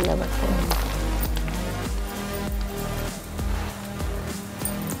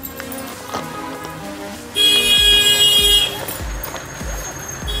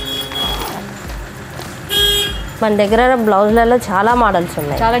 మన దగ్గర బ్లౌజ్లలో చాలా మోడల్స్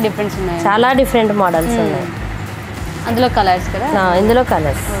ఉన్నాయి. చాలా డిఫరెంట్స్ ఉన్నాయి. చాలా డిఫరెంట్ మోడల్స్ ఉన్నాయి. అందులో కలర్స్ కదా? ఇందులో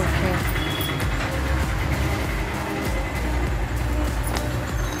కలర్స్. ఓకే.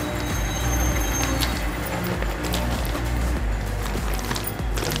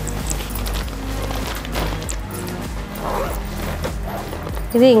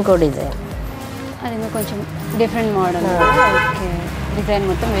 ఇది ఇంకో డిజైన్. అది కొంచెం డిఫరెంట్ మోడల్. ఓకే, డిజైన్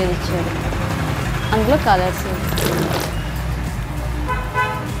మొత్తం వేరే ఇచ్చారు. అందులో కలర్స్.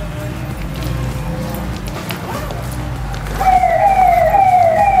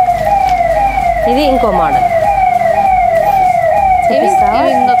 ఇది ఇంకో మోడల్. ఇవి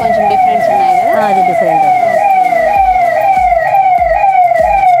ఇంకా కొంచెం డిఫరెంట్స్ ఉన్నాయి కదా. అది డిఫరెంట్.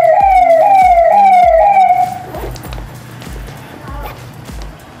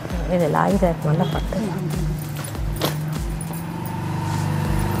 ఇది లాగి మళ్ళీ పట్టు.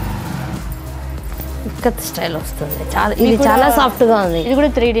 ఇక్కత్ స్టైల్ వస్తుంది. చాలా ఇది చాలా సాఫ్ట్గా ఉంది. ఇది కూడా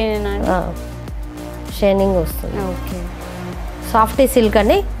 3D షైనింగ్ వస్తుంది. ఓకే. సాఫ్ట్ సిల్క్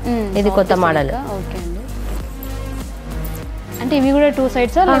అండి. ఇది కొత్త మోడల్. ఓకే అండి. అంటే ఇవి కూడా 2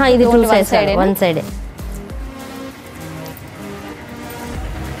 సైడ్స్? ఇది 2 సైడ్స్, 1 సైడే.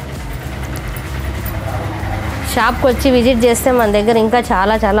 షాప్కి వచ్చి విజిట్ చేస్తే మన దగ్గర ఇంకా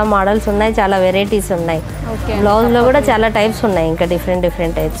చాలా చాలా మోడల్స్ ఉన్నాయి, చాలా వెరైటీస్ ఉన్నాయి. బ్లౌజ్లో కూడా చాలా టైప్స్ ఉన్నాయి, ఇంకా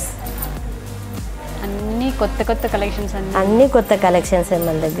డిఫరెంట్ టైప్స్. అన్ని కొత్త కలెక్షన్స్. అన్ని కొత్త కలెక్షన్స్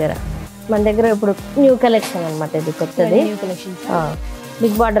మన దగ్గర ఇప్పుడు న్యూ కలెక్షన్ అనమాట. ఇది కొత్తది,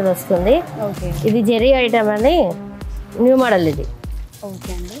 బిగ్ బార్డర్ వస్తుంది. ఇది జెరీ ఐటమ్ అని న్యూ మోడల్. ఇది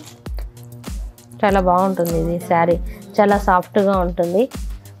ఓకే అండి. చాలా బాగుంటుంది. ఇది శారీ చాలా సాఫ్ట్గా ఉంటుంది.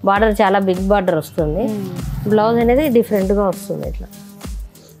 బార్డర్ చాలా బిగ్ బార్డర్ వస్తుంది. బ్లౌజ్ అనేది డిఫరెంట్గా వస్తుంది. ఇట్లా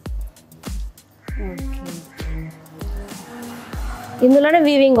ఇందులోనే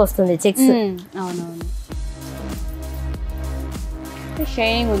వీవింగ్ వస్తుంది, చెక్స్. అవునవును.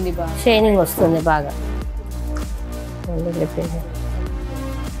 షైనింగ్ ఉంది, బాగా షైనింగ్ వస్తుంది బాగా.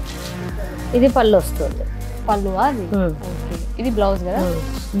 ఇది పళ్ళు వస్తుంది. పళ్ళు అది. ఇది బ్లౌజ్ కదా.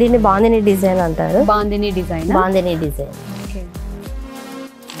 దీన్ని బాందిని డిజైన్ అంటారు. బాందిని డిజైన్.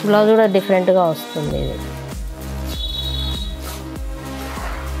 బ్లౌజ్ కూడా డిఫరెంట్గా వస్తుంది. ఇది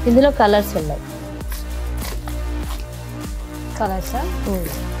ఇందులో కలర్స్ ఉన్నాయి. కలర్సా?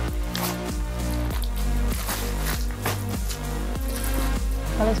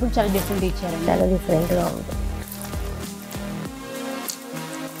 కలర్స్ కూడా చాలా డిఫరెంట్ ఇచ్చారండి. చాలా డిఫరెంట్గా ఉంటుంది.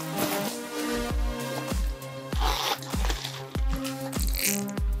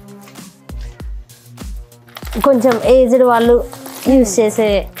 కొంచెం ఏజ్డ్ వాళ్ళు యూజ్ చేసే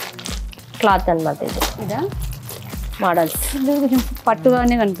క్లాత్ అనమాట. ఇది మోడల్స్ కొంచెం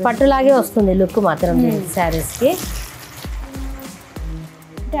పట్టుగానే కనిపిస్తుంది. పట్టులాగే వస్తుంది లుక్ మాత్రం శారీస్కి.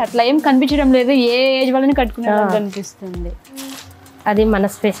 అంటే అట్లా ఏం కనిపించడం లేదు, ఏ ఏజ్ వాళ్ళని కట్టుకునే కనిపిస్తుంది. అది మన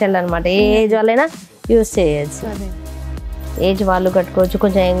స్పెషల్ అనమాట. ఏ ఏజ్ వాళ్ళైనా యూజ్ చేయొచ్చు. ఏజ్ వాళ్ళు కట్టుకోవచ్చు,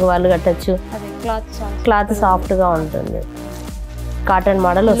 కొంచెం యంగ్ వాళ్ళు కట్టచ్చు. క్లాత్ సాఫ్ట్గా ఉంటుంది. కాటన్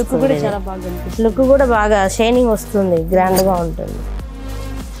మోడల్ వస్తుంది. లుక్ కూడా బాగా షైనింగ్ వస్తుంది, గ్రాండ్గా ఉంటుంది.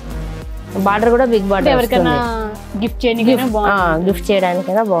 బార్డర్ కూడా బిగ్ బార్డర్. ఎవరికైనా గిఫ్ట్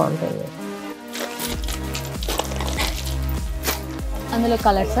చేయడానికైనా బాగుంటుంది. అందులో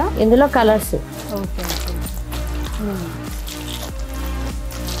కలర్సా? ఇందులో కలర్స్. ఓకే.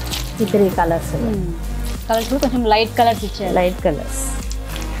 ఈ 3 కలర్స్. కలర్స్ కూడా కొంచెం లైట్ కలర్స్ ఇచ్చారు. Light colours.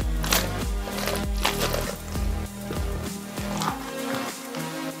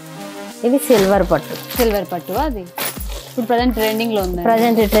 ఇది సిల్వర్ పట్టు. అది ఇప్పుడు ప్రజెంట్ ట్రెండింగ్ లో ఉంది.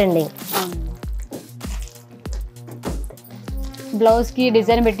 ట్రెండింగ్. బ్లౌజ్ కి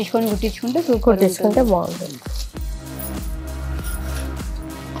డిజైన్ కుట్టించుకుంటే బాగుంటుంది.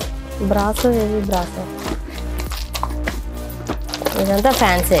 బ్రాసో ఇదంతా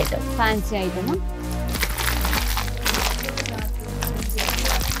ఫ్యాన్సీ ఐటమ్.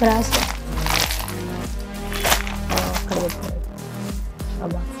 బ్రాసో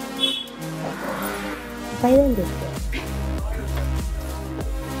పైన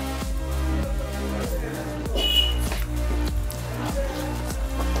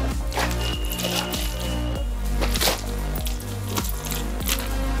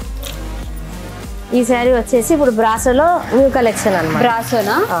ఈ శారీ వచ్చేసి ఇప్పుడు బ్రాసోలో న్యూ కలెక్షన్ అన్నమాట.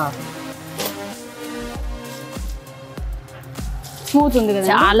 బ్రాసోనా? స్మూత్ ఉంది కదా,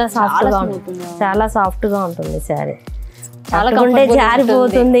 చాలా సాఫ్ట్ గా ఉంటుంది శారీ. చాలా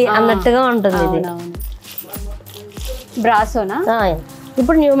జారిపోతుంది అన్నట్టుగా ఉంటుంది. ఇది బ్రాసోనా?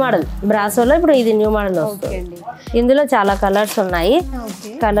 ఇప్పుడు న్యూ మోడల్ బ్రాసోలో ఇప్పుడు ఇది న్యూ మోడల్ వస్తుంది. ఇందులో చాలా కలర్స్ ఉన్నాయి.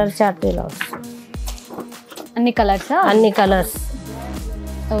 కలర్ చార్ట్ ఇలా వస్తుంది. అన్ని కలర్స్.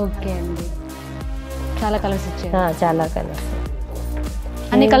 ఓకే అండి, చాలా కలర్స్ ఇచ్చారు. చాలా కలర్స్.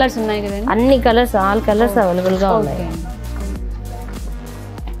 అన్ని కలర్స్ ఉన్నాయి కదండి? అన్ని కలర్స్, ఆల్ కలర్స్ అవైలబుల్ గా ఉన్నాయి.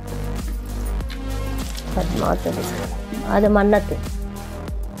 అది మన్నత్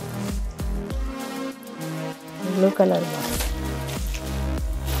బ్లూ కలర్.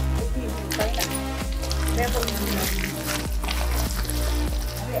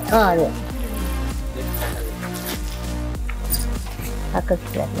 అదే అక్కడ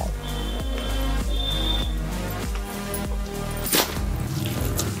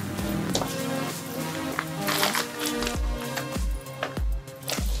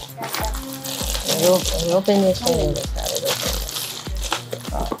ఓపెన్ చేసిన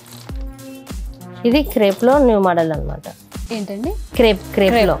ఇది క్రేప్లో న్యూ మోడల్ అన్నమాట. ఏంటండి?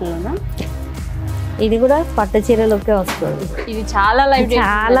 క్రేప్లో ఇది కూడా పట్టు చీరలోకే వస్తుంది. ఇది చాలా లైట్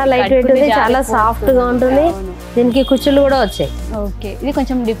వెయిట్ ఉంది, చాలా సాఫ్ట్ గా ఉంటుంది. దీనికి కుచ్చులు కూడా వచ్చాయి. ఓకే, ఇది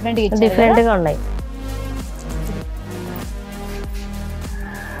కొంచెం డిఫరెంట్ గా ఉన్నాయి.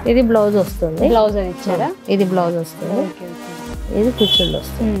 ఇది బ్లౌజ్ వస్తుంది. బ్లౌజ్ ఇచ్చారా? ఇది బ్లౌజ్ వస్తుంది. ఇది కుచ్చులు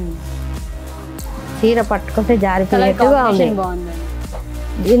వస్తుంది. చీర పట్టుకుంటే జారిపోయినట్టుగా ఉంది.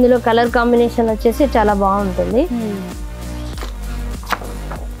 ఇందులో కలర్ కాంబినేషన్ వచ్చేసి చాలా బాగుంటుంది.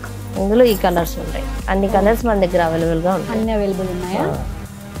 ఇందులో ఈ కలర్స్ ఉంటాయి. అన్ని కలర్స్ మన దగ్గర అవైలబుల్ గా ఉంటాయి. అన్ని అవైలబుల్ ఉన్నాయా?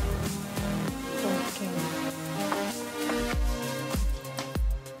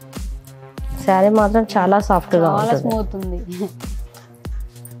 శారీ మాత్రం చాలా సాఫ్ట్ గా చాలా స్మూత్ ఉంది.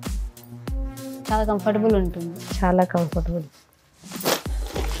 చాలా కంఫర్టబుల్ ఉంటుంది. చాలా కంఫర్టబుల్.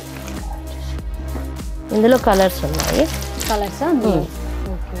 ఇందులో కలర్స్ ఉన్నాయి. కలర్సా?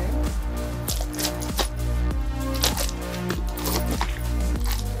 ఓకే.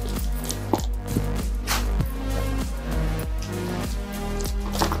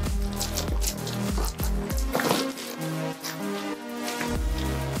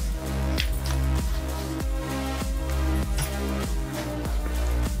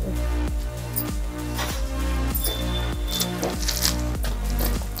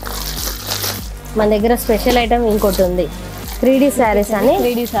 మన దగ్గర స్పెషల్ ఐటమ్ ఇంకోటి ఉంది, 3D శారీస్ అని.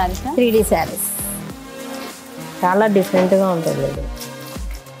 3D శారీస్ చాలా డిఫరెంట్గా ఉంటుంది.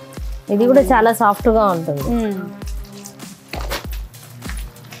 ఇది కూడా చాలా సాఫ్ట్గా ఉంటుంది.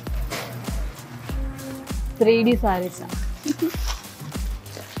 శారీస్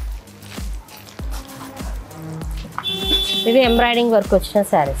ఇది ఎంబ్రాయిడింగ్ వర్క్ వచ్చిన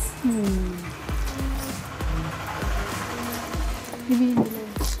శారీస్.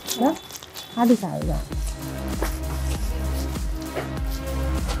 అది కాదు,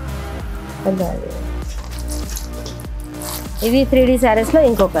 ఇది 3D శారీస్ లో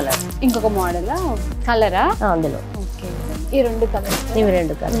ఇంకో కలర్, ఇంకొక మోడల్. కలరా? అందులో ఈ రెండు కలర్స్. ఇవి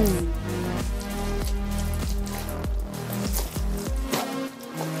రెండు కలర్స్.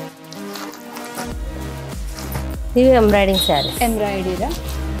 ఇవి ఎంబ్రాయిడింగ్ శారీస్. ఎంబ్రాయిడరీరా?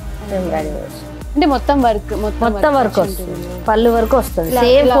 ఎంబ్రాయిడింగ్ అంటే మొత్తం వర్క్ వస్తుంది. పళ్ళు వరకు వస్తుంది.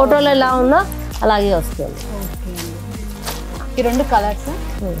 సేమ్ ఫోటోలో ఎలా ఉందో అలాగే వస్తుంది. ఈ రెండు కలర్స్.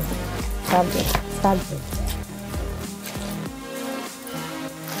 ఓకే,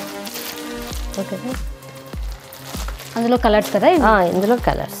 అందులో కలర్స్ కదా? ఇందులో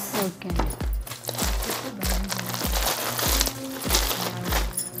కలర్స్. ఓకే.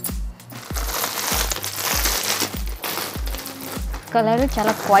 కలర్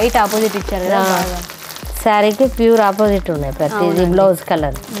చాలా క్వైట్ ఆపోజిట్ ఇచ్చారు కదా. శారీకి ప్యూర్ ఆపోజిట్ ఉన్నాయి ప్రతిదీ. బ్లౌజ్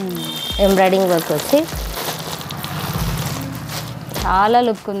కలర్ ఎంబ్రాయిడింగ్ వర్క్ వచ్చి చాలా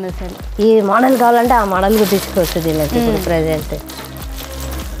లుక్ ఉంది అసలు. ఈ మోడల్ కావాలంటే ఆ మోడల్ కుట్టించుకోవచ్చు దీనికి ఇప్పుడు ప్రెజెంట్.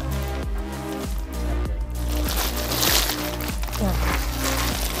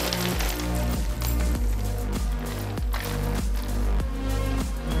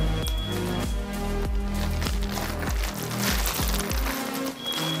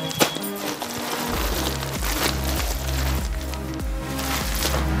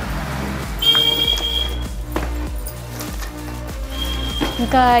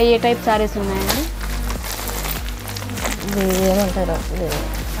 ఇంకా ఏ టైప్ సారీస్ ఉన్నాయండి? ఏమంటారు,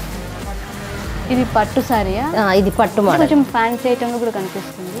 ఇది పట్టు సారీయా? ఇది పట్టు మోడల్. కొంచెం ఫ్యాన్సీ ఐటమ్ కూడా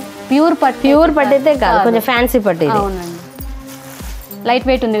కనిపిస్తుంది. ప్యూర్ పట్టు అయితే కాదు, కొంచెం ఫ్యాన్సీ పట్టు. అవునండి. లైట్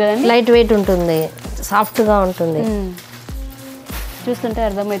వెయిట్ ఉంది కదండి? లైట్ వెయిట్ ఉంటుంది, సాఫ్ట్గా ఉంటుంది. చూస్తుంటే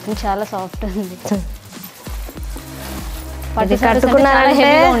అర్థమవుతుంది చాలా సాఫ్ట్ ఉంది. పట్టు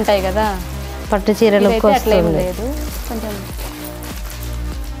కట్టుకున్నారంటే ఉంటాయి కదా పట్టు చీరలు. లేదు కొంచెం.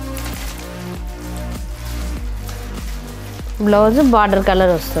 బ్లౌజ్ బార్డర్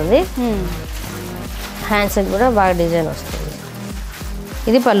కలర్ వస్తుంది. హ్యాండ్స్ కూడా బాగా డిజైన్ వస్తుంది.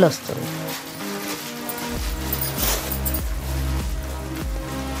 ఇది పళ్ళు వస్తుంది.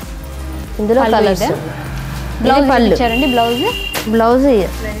 ఇందులో కలర్స్. బ్లౌజ్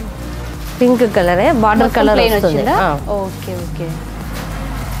పింక్ కలరే, బార్డర్ కలర్ వస్తుంది. Okay okay.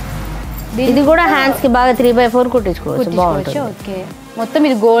 ఇది కూడా హ్యాండ్స్ కి బాగా 3/4 కుట్టించుకోవచ్చు, బాగుంటుంది. ఓకే. మొత్తం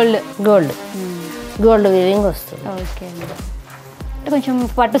ఇది గోల్డ్ గోల్డ్ వీవింగ్ వస్తుంది. ఓకే. కొంచెం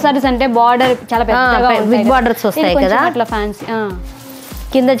పట్టు సారీస్ అంటే బార్డర్ చాలా పెద్దగా బిగ్ బార్డర్స్ వస్తాయి కదా, అట్లా ఫ్యాన్సీ.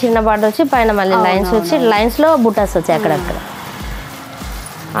 కింద చిన్న బార్డర్ వచ్చి పైన మళ్ళీ లైన్స్ వచ్చి లైన్స్ లో బుటాస్ వచ్చాయి అక్కడక్కడ.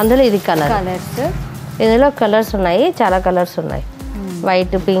 అందులో ఇది కలర్స్. ఇందులో కలర్స్ ఉన్నాయి, చాలా కలర్స్ ఉన్నాయి.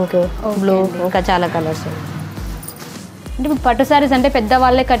 వైట్, పింక్, బ్లూ, ఇంకా చాలా కలర్స్ ఉన్నాయి. అంటే ఇప్పుడు పట్టు సారీస్ అంటే పెద్ద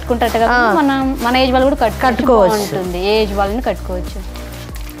వాళ్ళే కట్టుకుంటారు కదా, మన ఏజ్ వాళ్ళు కూడా కట్టుకోవచ్చు. ఏజ్ వాళ్ళని కట్టుకోవచ్చు.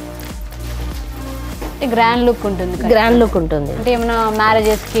 అంటే గ్రాండ్ లుక్ ఉంటుంది. అంటే ఏమైనా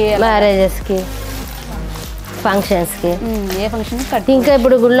మ్యారేజెస్కి ఫంక్షన్స్కి, ఏ ఫంక్షన్ ఇంకా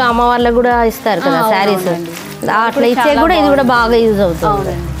ఇప్పుడు గుళ్ళో అమ్మవార్లకు కూడా ఇస్తారు కదా శారీస్, అట్లా ఇచ్చే కూడా ఇది కూడా బాగా యూజ్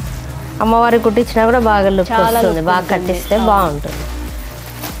అవుతుంది. అమ్మవారికి కుట్టించినా కూడా బాగా లుక్ వస్తుంది, బాగా కట్టిస్తే బాగుంటుంది.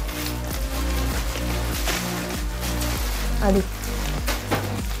 అది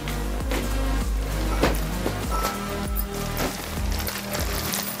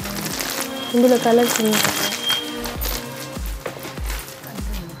ఇందులో కలర్స్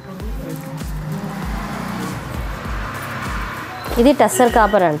ఇది టస్సర్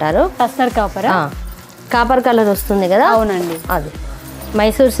కాపర్ అంటారు. కాపర్ కలర్ వస్తుంది కదా. అవునండి. అది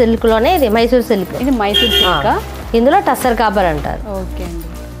మైసూర్ సిల్క్ లోనే, ఇది మైసూర్ సిల్క్. ఇందులో టస్సర్ కాపర్ అంటారు. ఓకే అండి.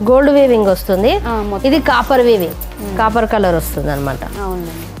 గోల్డ్ వీవింగ్ వస్తుంది. ఇది కాపర్ వీవింగ్, కాపర్ కలర్ వస్తుంది అనమాట.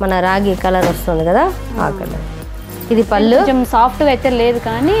 మన రాగి కలర్ వస్తుంది కదా ఆ కలర్. ఇది పళ్ళు. కొంచెం సాఫ్ట్గా అయితే లేదు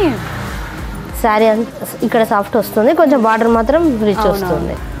కానీ శారీ ఇక్కడ సాఫ్ట్ వస్తుంది, కొంచెం బార్డర్ మాత్రం రిచ్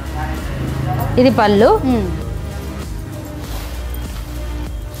వస్తుంది. ఇది పళ్ళు.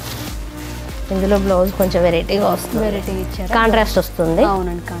 ఇందులో బ్లౌజ్ కొంచెం వెరైటీగా వస్తుంది, కాంట్రాస్ట్ వస్తుంది.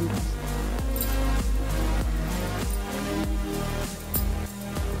 అవునండి, కాంట్రాస్ట్.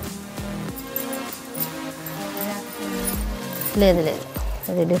 లేదు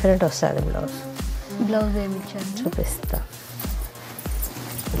అది డిఫరెంట్ వస్తుంది బ్లౌజ్ ఏమి ఇచ్చారు చూపిస్తా.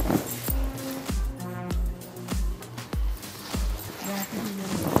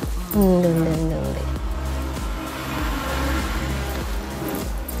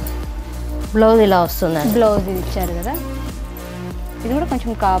 బ్లౌజ్ ఇలా వస్తుంది. బ్లౌజ్ ఇది ఇచ్చారు కదా, ఇది కూడా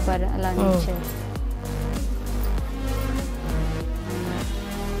కొంచెం కాపర్ అలా ఇచ్చారు.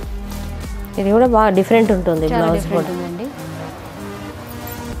 ఇది కూడా బాగా డిఫరెంట్ ఉంటుంది బ్లౌజ్ కూడా.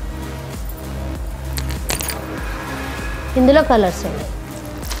 ఇందులో కలర్స్ ఉన్నాయి.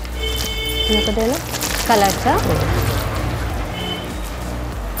 కలర్సా?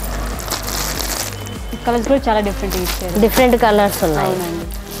 కలర్స్ కూడా చాలా డిఫరెంట్ కలర్స్ ఉన్నాయి.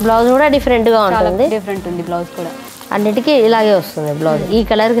 బ్లౌజ్ కూడా డిఫరెంట్గా ఉంటుంది. డిఫరెంట్ ఉంది బ్లౌజ్ కూడా. అన్నిటికీ ఇలాగే వస్తుంది బ్లౌజ్. ఈ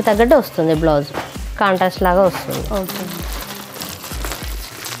కలర్కి తగ్గట్టు వస్తుంది బ్లౌజ్, కాంట్రాస్ట్ లాగా వస్తుంది. ఓకే.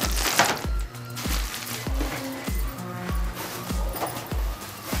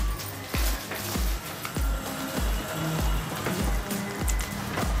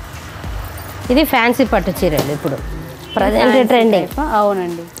 ఇది ఫ్యాన్సీ పట్టు చీరలు ఇప్పుడు ప్రజెంట్ ట్రెండింగ్.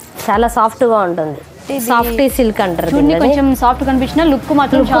 అవునండి, చాలా సాఫ్ట్గా ఉంటుంది. సాఫ్టీ సిల్క్ అంటారు. కొంచెం సాఫ్ట్ కనిపించిన లుక్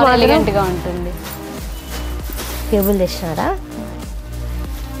మాత్రం చాలా ఎలిగెంట్ గా ఉంటుంది. కేబుల్ తెచ్చినారా?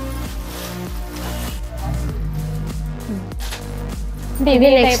 ఇది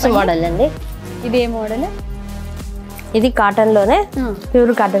నెక్స్ట్ మోడల్ అండి. ఇది ఏ మోడల్? ఇది కాటన్ లోనే,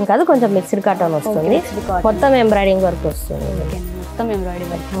 ప్యూర్ కాటన్ కాదు, కొంచెం మిక్స్డ్ కాటన్ వస్తుంది. మొత్తం ఎంబ్రాయిడింగ్ వర్క్ వస్తుంది.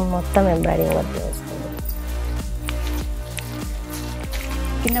 మొత్తం ఎంబ్రాయిడింగ్ వర్క్ వస్తుంది.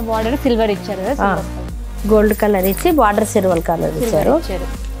 కింద బార్డర్ సిల్వర్ ఇచ్చారు కదా, గోల్డ్ కలర్ ఇచ్చి బార్డర్ సిల్వర్ కలర్ ఇచ్చారు.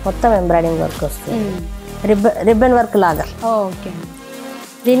 మొత్తం ఎంబ్రాయిడింగ్ వర్క్ వస్తుంది, రిబ్బన్ వర్క్ లాగా. ఓకే.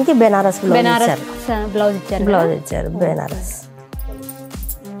 దీనికి బెనారస్ బ్లౌజ్ ఇచ్చారు. బెనారస్.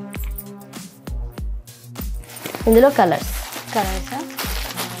 ఇందులో కలర్స్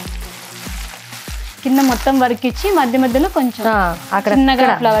కింద మొత్తం వర్క్ ఇచ్చి మధ్య మధ్యలో కొంచెం అక్కడ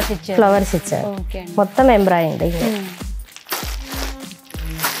ఫ్లవర్స్ ఇచ్చారు. మొత్తం ఎంబ్రాయిడింగ్.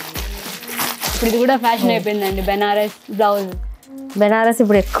 ఇప్పుడు ఇది కూడా ఫ్యాషన్ అయిపోయిందండి, బెనారస్ బ్లౌజ్. బెనారస్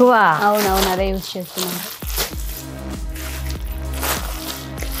ఇప్పుడు ఎక్కువ. అవునవును, అదే యూజ్ చేస్తున్నాం.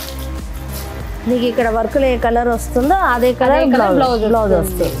 నీకు ఇక్కడ వర్క్లో ఏ కలర్ వస్తుందో అదే కలర్ బ్లౌజ్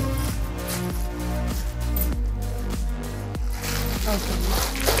వస్తుంది.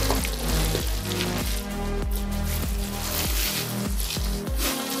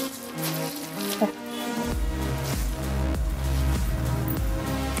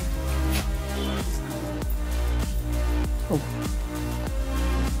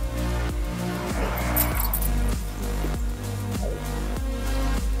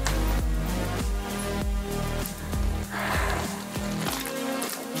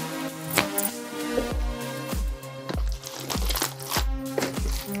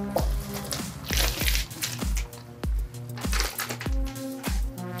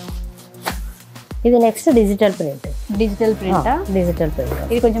 ఇది next digital print. Digital print.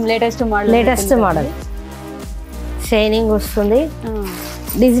 ఇది కొంచెం లేటెస్ట్ మోడల్. షైనింగ్ వస్తుంది.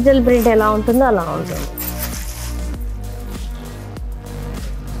 డిజిటల్ ప్రింట్ ఎలా ఉంటుందో అలా ఉంటుంది.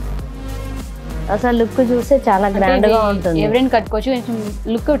 అసలు లుక్ చూస్తే చాలా గ్రాండ్ గా ఉంటుంది. ఎవరైనా కట్టుకోవచ్చు. కొంచెం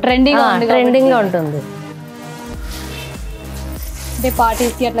లుక్ ట్రెండింగ్ గా ఉంటుంది. అంటే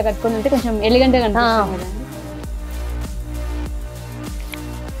పార్టీస్ కి అట్లా కట్టుకొని ఉంటే కొంచెం ఎలిగెంట్ గా కనిపిస్తుంది కదండి.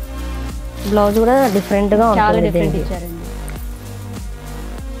 బ్లౌజ్ కూడా డిఫరెంట్ గా చాలా ఉంటుంది. డిఫరెంట్ ఇచ్చారండి.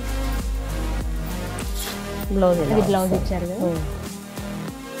 బ్లౌజ్ ఇది బ్లౌజ్ ఇచ్చారు కదా.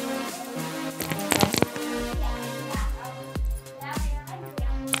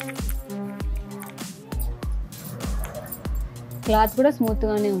 క్లాత్ కూడా స్మూత్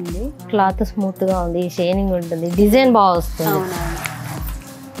గానే ఉంది. క్లాత్ స్మూత్ గా ఉంది, షైనింగ్ ఉంటుంది, డిజైన్ బాగా వస్తుంది.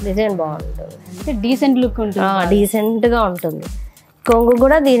 డిజైన్ బాగుంటుంది, అంటే డీసెంట్ లుక్ ఉంటుంది, డీసెంట్ గా ఉంటుంది. కొంగు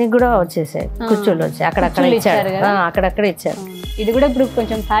కూడా దీనికి కూడా వచ్చేసాయి, కుచ్చులు వచ్చాయి, అక్కడక్కడ ఇచ్చారు, అక్కడక్కడ ఇచ్చారు. ఇది కూడా ఇప్పుడు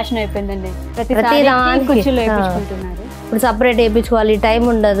కొంచెం ఫ్యాషన్ అయిపోయిందండి, ప్రతి కుచ్చులు వేయించుకుంటున్నారు. ఇప్పుడు సపరేట్ వేయించుకోవాలి, టైం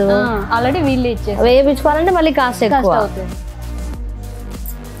ఉండదు. ఆల్రెడీ వీళ్ళు ఇచ్చేసి వేయించుకోవాలంటే మళ్ళీ కాస్ట్ ఎక్కువ అవుతుంది.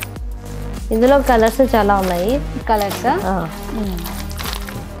 ఇందులో కలర్స్ చాలా ఉన్నాయి. కలర్స్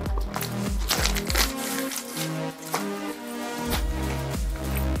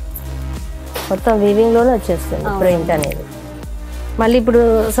మొత్తం వీవింగ్ లోనే వచ్చేస్తుంది ప్రింట్ అనేది. మళ్ళీ ఇప్పుడు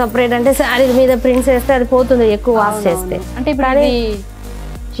సపరేట్ అంటే శారీ మీద ప్రింట్స్ వేస్తే అది పోతుంది ఎక్కువ వాష్ చేస్తే. అంటే ఇప్పుడు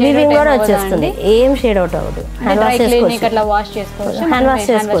వీవింగ్ కూడా వచ్చేస్తుంది, ఏం షేడ్ అవుట్ అవ్వదు. హ్యాండ్ వాష్ చేసుకోవచ్చు, హ్యాండ్ వాష్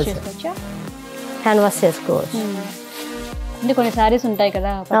చేసుకోవచ్చు, హ్యాండ్ వాష్ చేసుకోవచ్చు. అంటే కొన్ని సారీస్ ఉంటాయి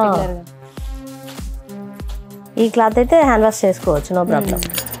కదా పర్టికులర్ గా, ఈ క్లాత్ అయితే హ్యాండ్ వాష్ చేసుకోవచ్చు, నో ప్రాబ్లం.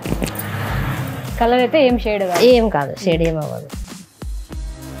 కలర్ అయితే ఏం షేడ్ ఏం కాదు, షేడ్ ఏం అవ్వదు.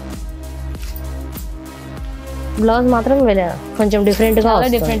 బ్లౌజ్ మాత్రం కొంచెం డిఫరెంట్ గా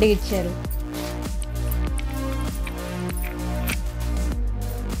డిఫరెంట్ గా ఇచ్చారు.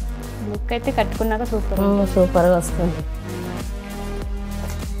 లుక్ అయితే కట్టుకున్నాక సూపర్ గా వస్తుంది.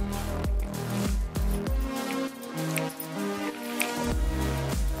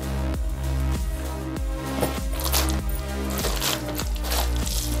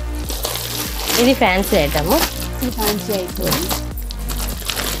 ఇది ఫ్యాన్సీ ఐటమ్. Fancy item.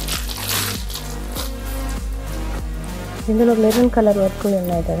 ఇందులో మెరూన్ కలర్ వర్క్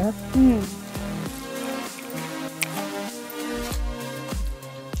ఉన్నాయి కదా.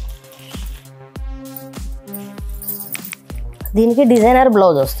 దీనికి డిజైనర్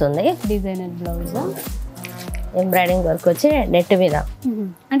బ్లౌజ్ వస్తుంది. డిజైనర్ బ్లౌజ్, ఎంబ్రాయిడింగ్ వర్క్ వచ్చి నెట్ మీద.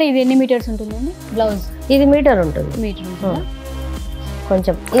 అంటే ఇది ఎన్ని మీటర్స్ ఉంటుందండి బ్లౌజ్? ఇది మీటర్ ఉంటుంది.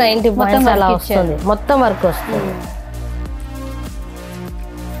 కొంచెం 90 పాయింట్స్ అలా వస్తుంది, మొత్తం వర్క్ వస్తుంది.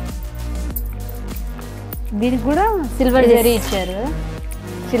 దీనికి కూడా సిల్వర్ జరీ ఇచ్చారు కదా,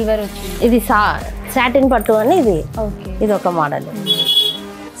 సిల్వర్ వచ్చింది. ఇది సాటిన్ పట్టు అని ఇది. ఓకే, ఇది ఒక మోడల్.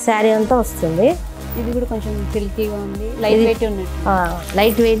 శారీ అంతా వస్తుంది. ఇది కూడా కొంచెం సిల్కీగా ఉంది, లైట్ వెయిట్ ఉన్నట్టు.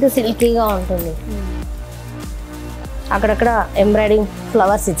 లైట్ వెయిట్ సిల్కీగా ఉంటుంది. అక్కడక్కడ ఎంబ్రాయిడింగ్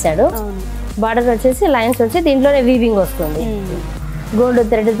ఫ్లవర్స్ ఇచ్చాడు. బార్డర్ వచ్చేసి లైన్స్ వచ్చి దీంట్లోనే వీవింగ్ వస్తుంది, గోల్డ్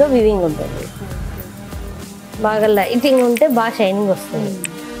థ్రెడ్ తో వీవింగ్ ఉంటుంది. బాగా లైటింగ్ ఉంటే బాగా షైనింగ్ వస్తుంది.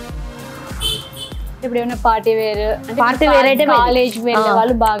 ఇప్పుడు ఏమైనా party wear, party wear item, college wear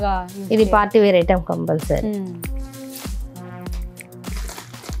వాళ్ళు బాగా, ఇది పార్టీ వేర్ ఐటమ్ కంపల్సరీ.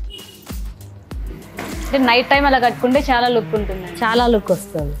 అంటే నైట్ టైం అలా కట్టుకుంటే చాలా లుక్ ఉంటుంది, చాలా లుక్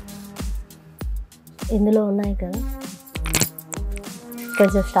వస్తుంది. ఇందులో ఉన్నాయి కదా,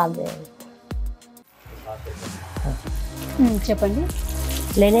 కొంచెం స్టాప్ చేయండి. చెప్పండి.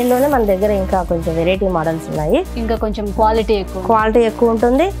 లెనిన్లోనే మన దగ్గర ఇంకా కొంచెం వెరైటీ మోడల్స్ ఉన్నాయి. ఇంకా కొంచెం క్వాలిటీ ఎక్కువ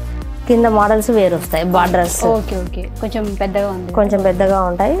ఉంటుంది. కింద మోడల్స్ వేరు వస్తాయి, బార్డర్స్. ఓకే ఓకే, కొంచెం పెద్దగా ఉంది, కొంచెం పెద్దగా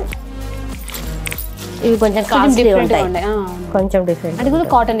ఉంటాయి. ఇవి కొంచెం కాస్ట్లీ ఉంటాయి, కొంచెం డిఫరెంట్. అది కూడా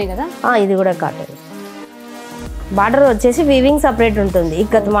కాటనే కదా? ఇది కూడా కాటన్. బార్డర్ వచ్చేసి వీవింగ్ సపరేట్ ఉంటుంది.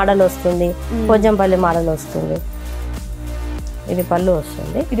 ఇక్కత్ మోడల్ వస్తుంది, పోచంపల్లి మోడల్ వస్తుంది. ఇది పళ్ళు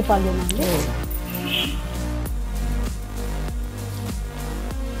వస్తుంది. ఇది పళ్ళు.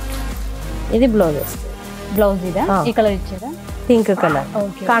 ఇది బ్లౌజ్ వస్తుంది. బ్లౌజ్ ఇదా? ఈ కలర్ ఇచ్చారా? పింక్ కలర్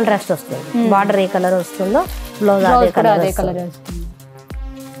కాంట్రాస్ట్ వస్తుంది. బార్డర్ ఏ కలర్ వస్తుందో బ్లౌజ్ అదే కలర్ వస్తుంది.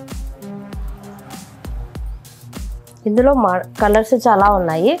 ఇందులో కలర్స్ చాలా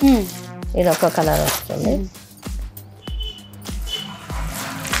ఉన్నాయి. ఇది ఒక కలర్ వస్తుంది,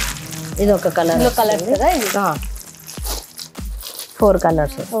 ఇది ఒక కలర్. 4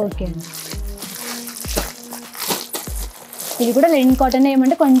 కలర్స్. ఓకే, ఇది కూడా లెనిన్ కాటన్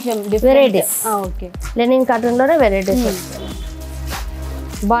ఏమంటే కొంచెం వెరైటీస్. ఓకే, లెనిన్ కాటన్ లోనే వెరైటీస్.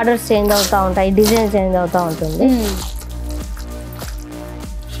 బార్డర్స్ చేంజ్ అవుతా ఉంటాయి, డిజైన్ చేంజ్ అవుతా ఉంటుంది.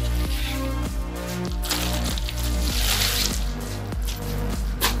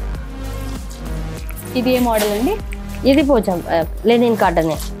 ఇది ఏ మోడల్ అండి? ఇది పోచం లెనిన్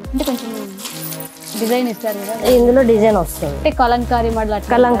కాటనే. అంటే కొంచెం డిజైన్ ఇస్తారు కదా, ఇందులో డిజైన్ వస్తుంది. అంటే కలంకారీ మోడల్.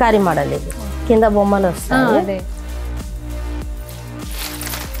 కలంకారీ మోడల్. ఇది కింద బొమ్మలు వస్తాయి. అదే,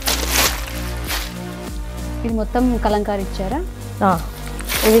 ఇది మొత్తం కలంకారీ ఇచ్చారా?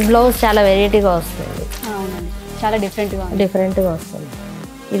 ఇది బ్లౌజ్ చాలా వెరైటీగా వస్తుంది. అవునండి, చాలా డిఫరెంట్గా వస్తుంది.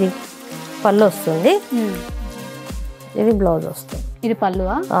 ఇది పళ్ళు వస్తుంది, ఇది బ్లౌజ్ వస్తుంది. ఇది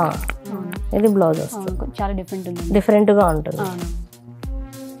పళ్ళువా? ఇది బ్లౌజ్ వస్తుంది. చాలా డిఫరెంట్గా ఉంటుంది.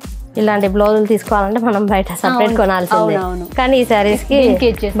 ఇలాంటి బ్లౌజులు తీసుకోవాలంటే మనం బయట సపరేట్ కొనాల్సిందే, కానీ ఈ శారీస్కి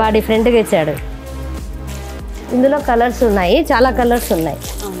బాగా డిఫరెంట్గా ఇచ్చాడు. ఇందులో కలర్స్ ఉన్నాయి, చాలా కలర్స్ ఉన్నాయి.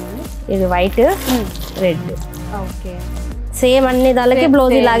 ఇది వైట్, రెడ్. సేమ్ అన్ని దానికి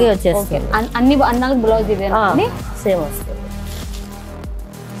బ్లౌజ్ ఇలాగే వచ్చేస్తుంది. అన్ని బ్లౌజ్ ఇదే సేమ్ వస్తుంది.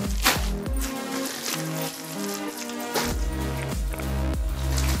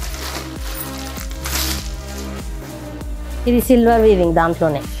 ఇది సిల్వర్ వీవింగ్,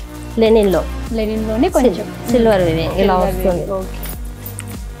 దాంట్లోనే లెనిన్లోనే కొంచెం సిల్వర్ వీవింగ్ ఇలా వస్తుంది.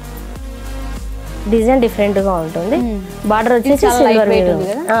 డిజైన్ డిఫరెంట్ గా ఉంటుంది. బార్డర్ వచ్చేసి సిల్వర్ వీవింగ్,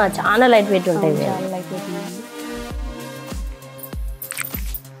 చాలా లైట్ వెయిట్ ఉంటాయి.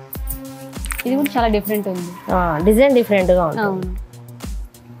 ఇది కూడా చాలా డిఫరెంట్ ఉంది, డిజైన్ డిఫరెంట్ గా ఉంటుంది.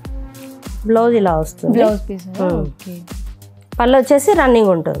 బ్లౌజ్ ఇలా వస్తుంది, బ్లౌజ్ పీస్. పళ్ళు వచ్చేసి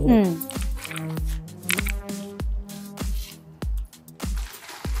రన్నింగ్ ఉంటుంది.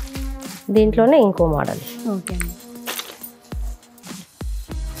 దీంట్లోనే ఇంకో మోడల్. ఓకే,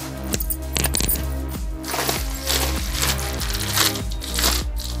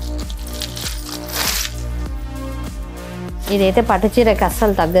 ఇదైతే పట్టు చీరకి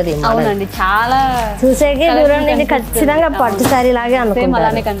అస్సలు తగ్గదు. అవునండి, చాలా చూసేకి దూరం నుండి ఖచ్చితంగా పట్టు సారీ లాగే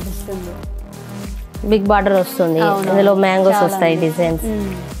అలానే కనిపిస్తుంది. బిగ్ బార్డర్ వస్తుంది, ఇందులో మ్యాంగోస్ వస్తాయి, డిజైన్స్.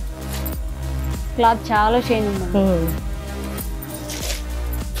 క్లాత్ చాలా షైన్ ఉంది.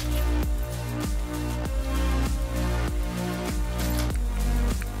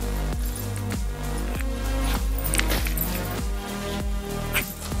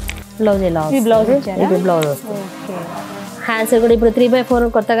 బ్లౌజ్ ఇలా ఇది బ్లౌజ్ వస్తుంది. హ్యాండ్స్ కూడా ఇప్పుడు 3/4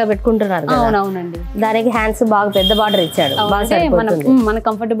 కొత్తగా పెట్టుకుంటున్నారు కదా. అవునవునండి, దానికి హ్యాండ్స్ బాగా పెద్ద బార్డర్ ఇచ్చాడు, బాగా సరిపోతుంది. మన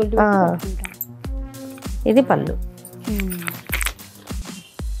కంఫర్టబిలిటీ. ఇది పళ్ళు,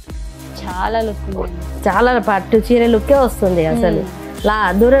 చాలా లుక్ ఉంది. చాలా పట్టు చీర లుక్కే వస్తుంది. అసలు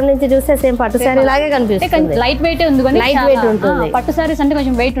దూరం నుంచి చూస్తే సేమ్ పట్టు సారీ లాగే కనిపిస్తుంది. లైట్ వెయిట్ ఉంది, లైట్ వెయిట్ ఉంటుంది. పట్టు సారీస్ అంటే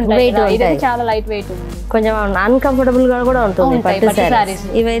కొంచెం వెయిట్ ఉంటుంది, చాలా లైట్ వెయిట్ ఉంది. కొంచెం అన్కంఫర్టబుల్ గా కూడా ఉంటుంది పట్టు సారీస్.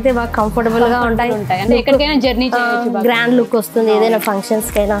 ఇవైతే బాగా కంఫర్టబుల్ గా ఉంటాయి, అంటే ఎక్కడికైనా జర్నీ చేయొచ్చు, గ్రాండ్ లుక్ వస్తుంది. ఏదైనా ఫంక్షన్స్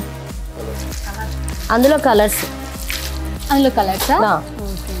కైనా. అందులో కలర్స్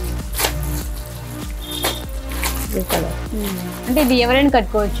అంటే ఇది ఎవరైనా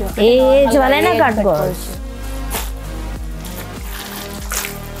కట్టుకోవచ్చు, ఏ ఏజ్ వాళ్ళైనా కట్టుకోవచ్చు.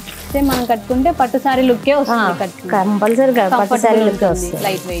 మనం కట్టుకుంటే పట్టు సారీ లుక్కే వస్తుంది, కంపల్సరీ పట్టు సారీ లుక్ వస్తుంది.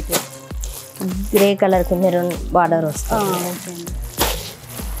 లైట్ వెయిట్ గ్రే కలర్ కి మెరూన్ బార్డర్ వస్తుంది.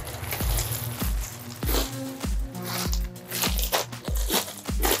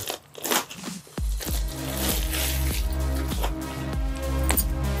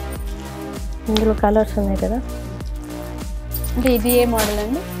 ఇందులో కలర్స్ ఉన్నాయి కదా. అంటే ఇది ఏ మోడల్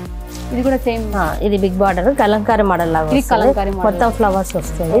అండి? ఇది కూడా సేమ్. ఇది బిగ్ బార్డర్, కలంకారీ మోడల్ లాగా మొత్తం ఫ్లవర్స్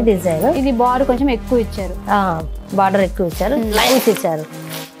వస్తుంది డిజైన్. ఇది బార్డర్ కొంచెం ఎక్కువ ఇచ్చారు, బార్డర్ ఎక్కువ ఇచ్చారు, లైన్స్ ఇచ్చారు.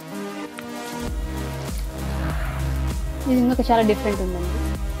 ఇది ఇంకా చాలా డిఫరెంట్ ఉందండి.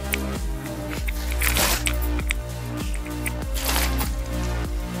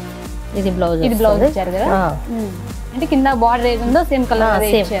 ఇది బ్లౌజ్ ఇచ్చారు కదా. అంటే కింద బార్డర్ ఏది ఉందో same colour,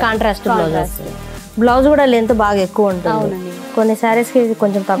 same contrast blouse వస్తుంది. బ్లౌజ్ కూడా లెంత్ బాగా ఎక్కువ ఉంటుంది. కొన్ని సారీస్ కి ఇది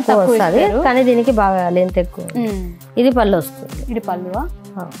కొంచెం తక్కువ వస్తుంది, కానీ దీనికి బాగా లెంత్ ఎక్కువ. ఇది పళ్ళు వస్తుంది. ఇది పళ్ళువా?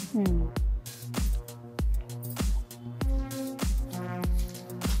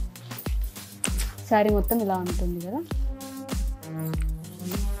 సారీ మొత్తం ఇలా ఉంటుంది కదా.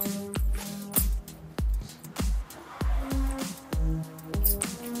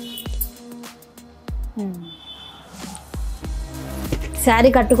 శారీ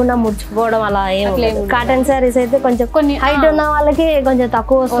కట్టుకున్నా ముడుచుకుపోవడం అలా ఏం లేదు. కాటన్ శారీస్ అయితే కొంచెం కొన్ని హైట్ ఉన్న వాళ్ళకి కొంచెం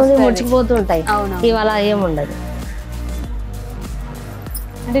తక్కువ వస్తుంది, ముడుచుకుపోతుంటాయి. ఇవాళ ఏముండదు.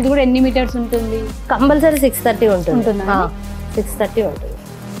 అంటే ఇది కూడా ఎన్ని మీటర్స్ ఉంటుంది? కంపల్సరీ 630 ఉంటుంది. 630 ఉంటుంది.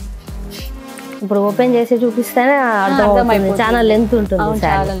 ఇప్పుడు ఓపెన్ చేసి చూపిస్తేనే అర్థమవుతుంది, చాలా లెంత్ ఉంటుంది.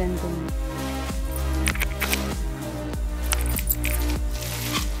 చాలా లెంత్ ఉంది.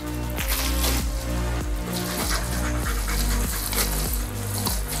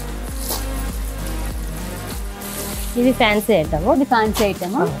 ఇది ఫ్యాన్సీ ఐటమ్. ఇది ఫ్యాన్సీ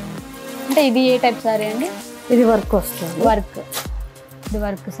ఐటమ్. అంటే ఇది ఏ టైప్ సారీ అండి? ఇది వర్క్ వస్తుంది. ఇది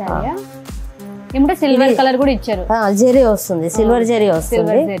వర్క్ సారీయా? ఏమంటే సిల్వర్ కలర్ కూడా ఇచ్చారు. జెరీ వస్తుంది, సిల్వర్ జెరీ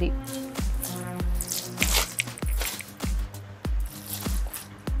వస్తుంది.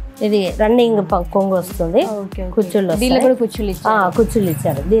 ఇది రన్నింగ్ కొంగు వస్తుంది, కుచ్చుళ్ళు కుచ్చుళ్ళు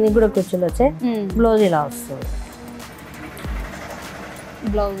ఇచ్చారు. దీనికి కూడా కుచ్చుళ్ళు వచ్చాయి. బ్లౌజ్ ఇలా వస్తుంది.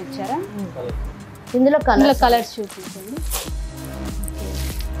 బ్లౌజ్ ఇచ్చారా? ఇందులో కలర్స్ చూపించండి.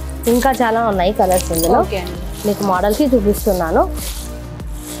 ఇంకా చాలా ఉన్నాయి కలర్స్ ఇందులో. మీకు మోడల్కి చూపిస్తున్నాను.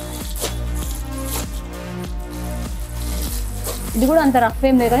 ఇది కూడా అంత రఫ్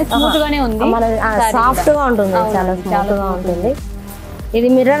ఏం లేదు, స్మూత్ గానే ఉంది, సాఫ్ట్ గా ఉంటుంది, చాలా స్మూత్ గా ఉంటుంది. ఇది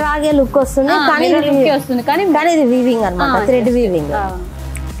మిర్రర్ ఆగే లుక్ వస్తుంది, కానీ ఇది వీవింగ్ అన్నమాట, థ్రెడ్ వీవింగ్.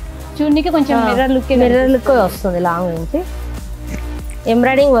 చూడడానికి కొంచెం మిర్రర్ లుక్ వస్తుంది. లాంగ్ నుంచి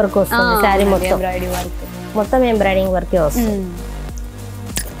ఎంబ్రాయిడింగ్ వర్క్ వస్తుంది. శారీ మొత్తం ఎంబ్రాయిడింగ్ వర్క్ వస్తుంది.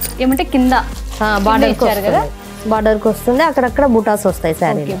 ఏమంటే కింద బార్డర్ కి వస్తుంది, అక్కడక్కడ బుటాస్ వస్తాయి.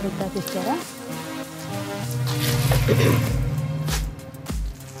 శారీ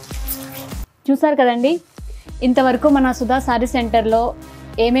చూసారు కదండి. ఇంతవరకు మన సుధా సారీ సెంటర్లో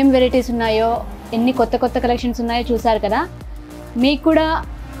ఏమేం వెరైటీస్ ఉన్నాయో, ఎన్ని కొత్త కొత్త కలెక్షన్స్ ఉన్నాయో చూసారు కదా. మీకు కూడా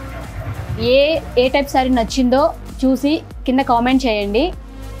ఏ టైప్ సారీ నచ్చిందో చూసి కింద కామెంట్ చేయండి.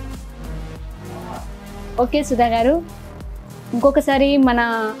 ఓకే సుధా గారు, ఇంకొకసారి మన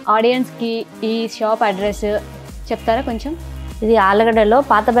ఆడియన్స్కి ఈ షాప్ అడ్రస్ చెప్తారా కొంచెం? ఇది ఆలగడ్డలో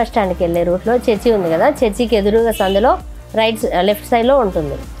పాత బస్ స్టాండ్కి వెళ్ళే రూట్లో చర్చి ఉంది కదా, చర్చికి ఎదురుగా సందులో లెఫ్ట్ సైడ్లో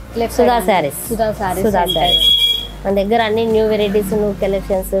ఉంటుంది సుధా సారీస్. మన దగ్గర అన్ని new varieties, new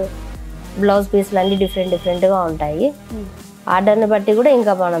collections, blouse పీస్లు అన్ని డిఫరెంట్గా ఉంటాయి. ఆర్డర్ని బట్టి కూడా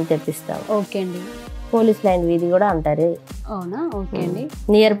ఇంకా మనం తెప్పిస్తాం. ఓకే అండి. పోలీస్ లైన్ వీధి కూడా అంటారు. అవునా? ఓకే అండి.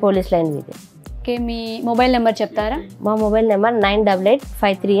 నియర్ పోలీస్ లైన్ వీధి. ఓకే, మీ మొబైల్ నెంబర్ చెప్తారా? మా మొబైల్ నెంబర్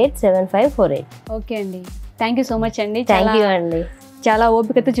 9885387548. ఓకే అండి, థ్యాంక్ యూ సో మచ్ అండి. థ్యాంక్ యూ అండి. చాలా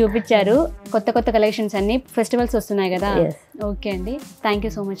ఓపికతో చూపించారు. కొత్త కొత్త కలెక్షన్స్ అన్ని ఫెస్టివల్స్ వస్తున్నాయి కదా. ఓకే అండి, థ్యాంక్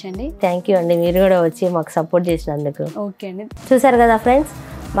యూ సో మచ్ అండి. థ్యాంక్ యూ అండి, మీరు కూడా వచ్చి మాకు సపోర్ట్ చేసినందుకు. ఓకే అండి. చూసారు కదా ఫ్రెండ్స్,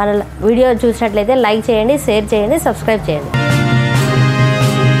 మన వీడియో చూసినట్లయితే లైక్ చేయండి, షేర్ చేయండి, సబ్స్క్రైబ్ చేయండి.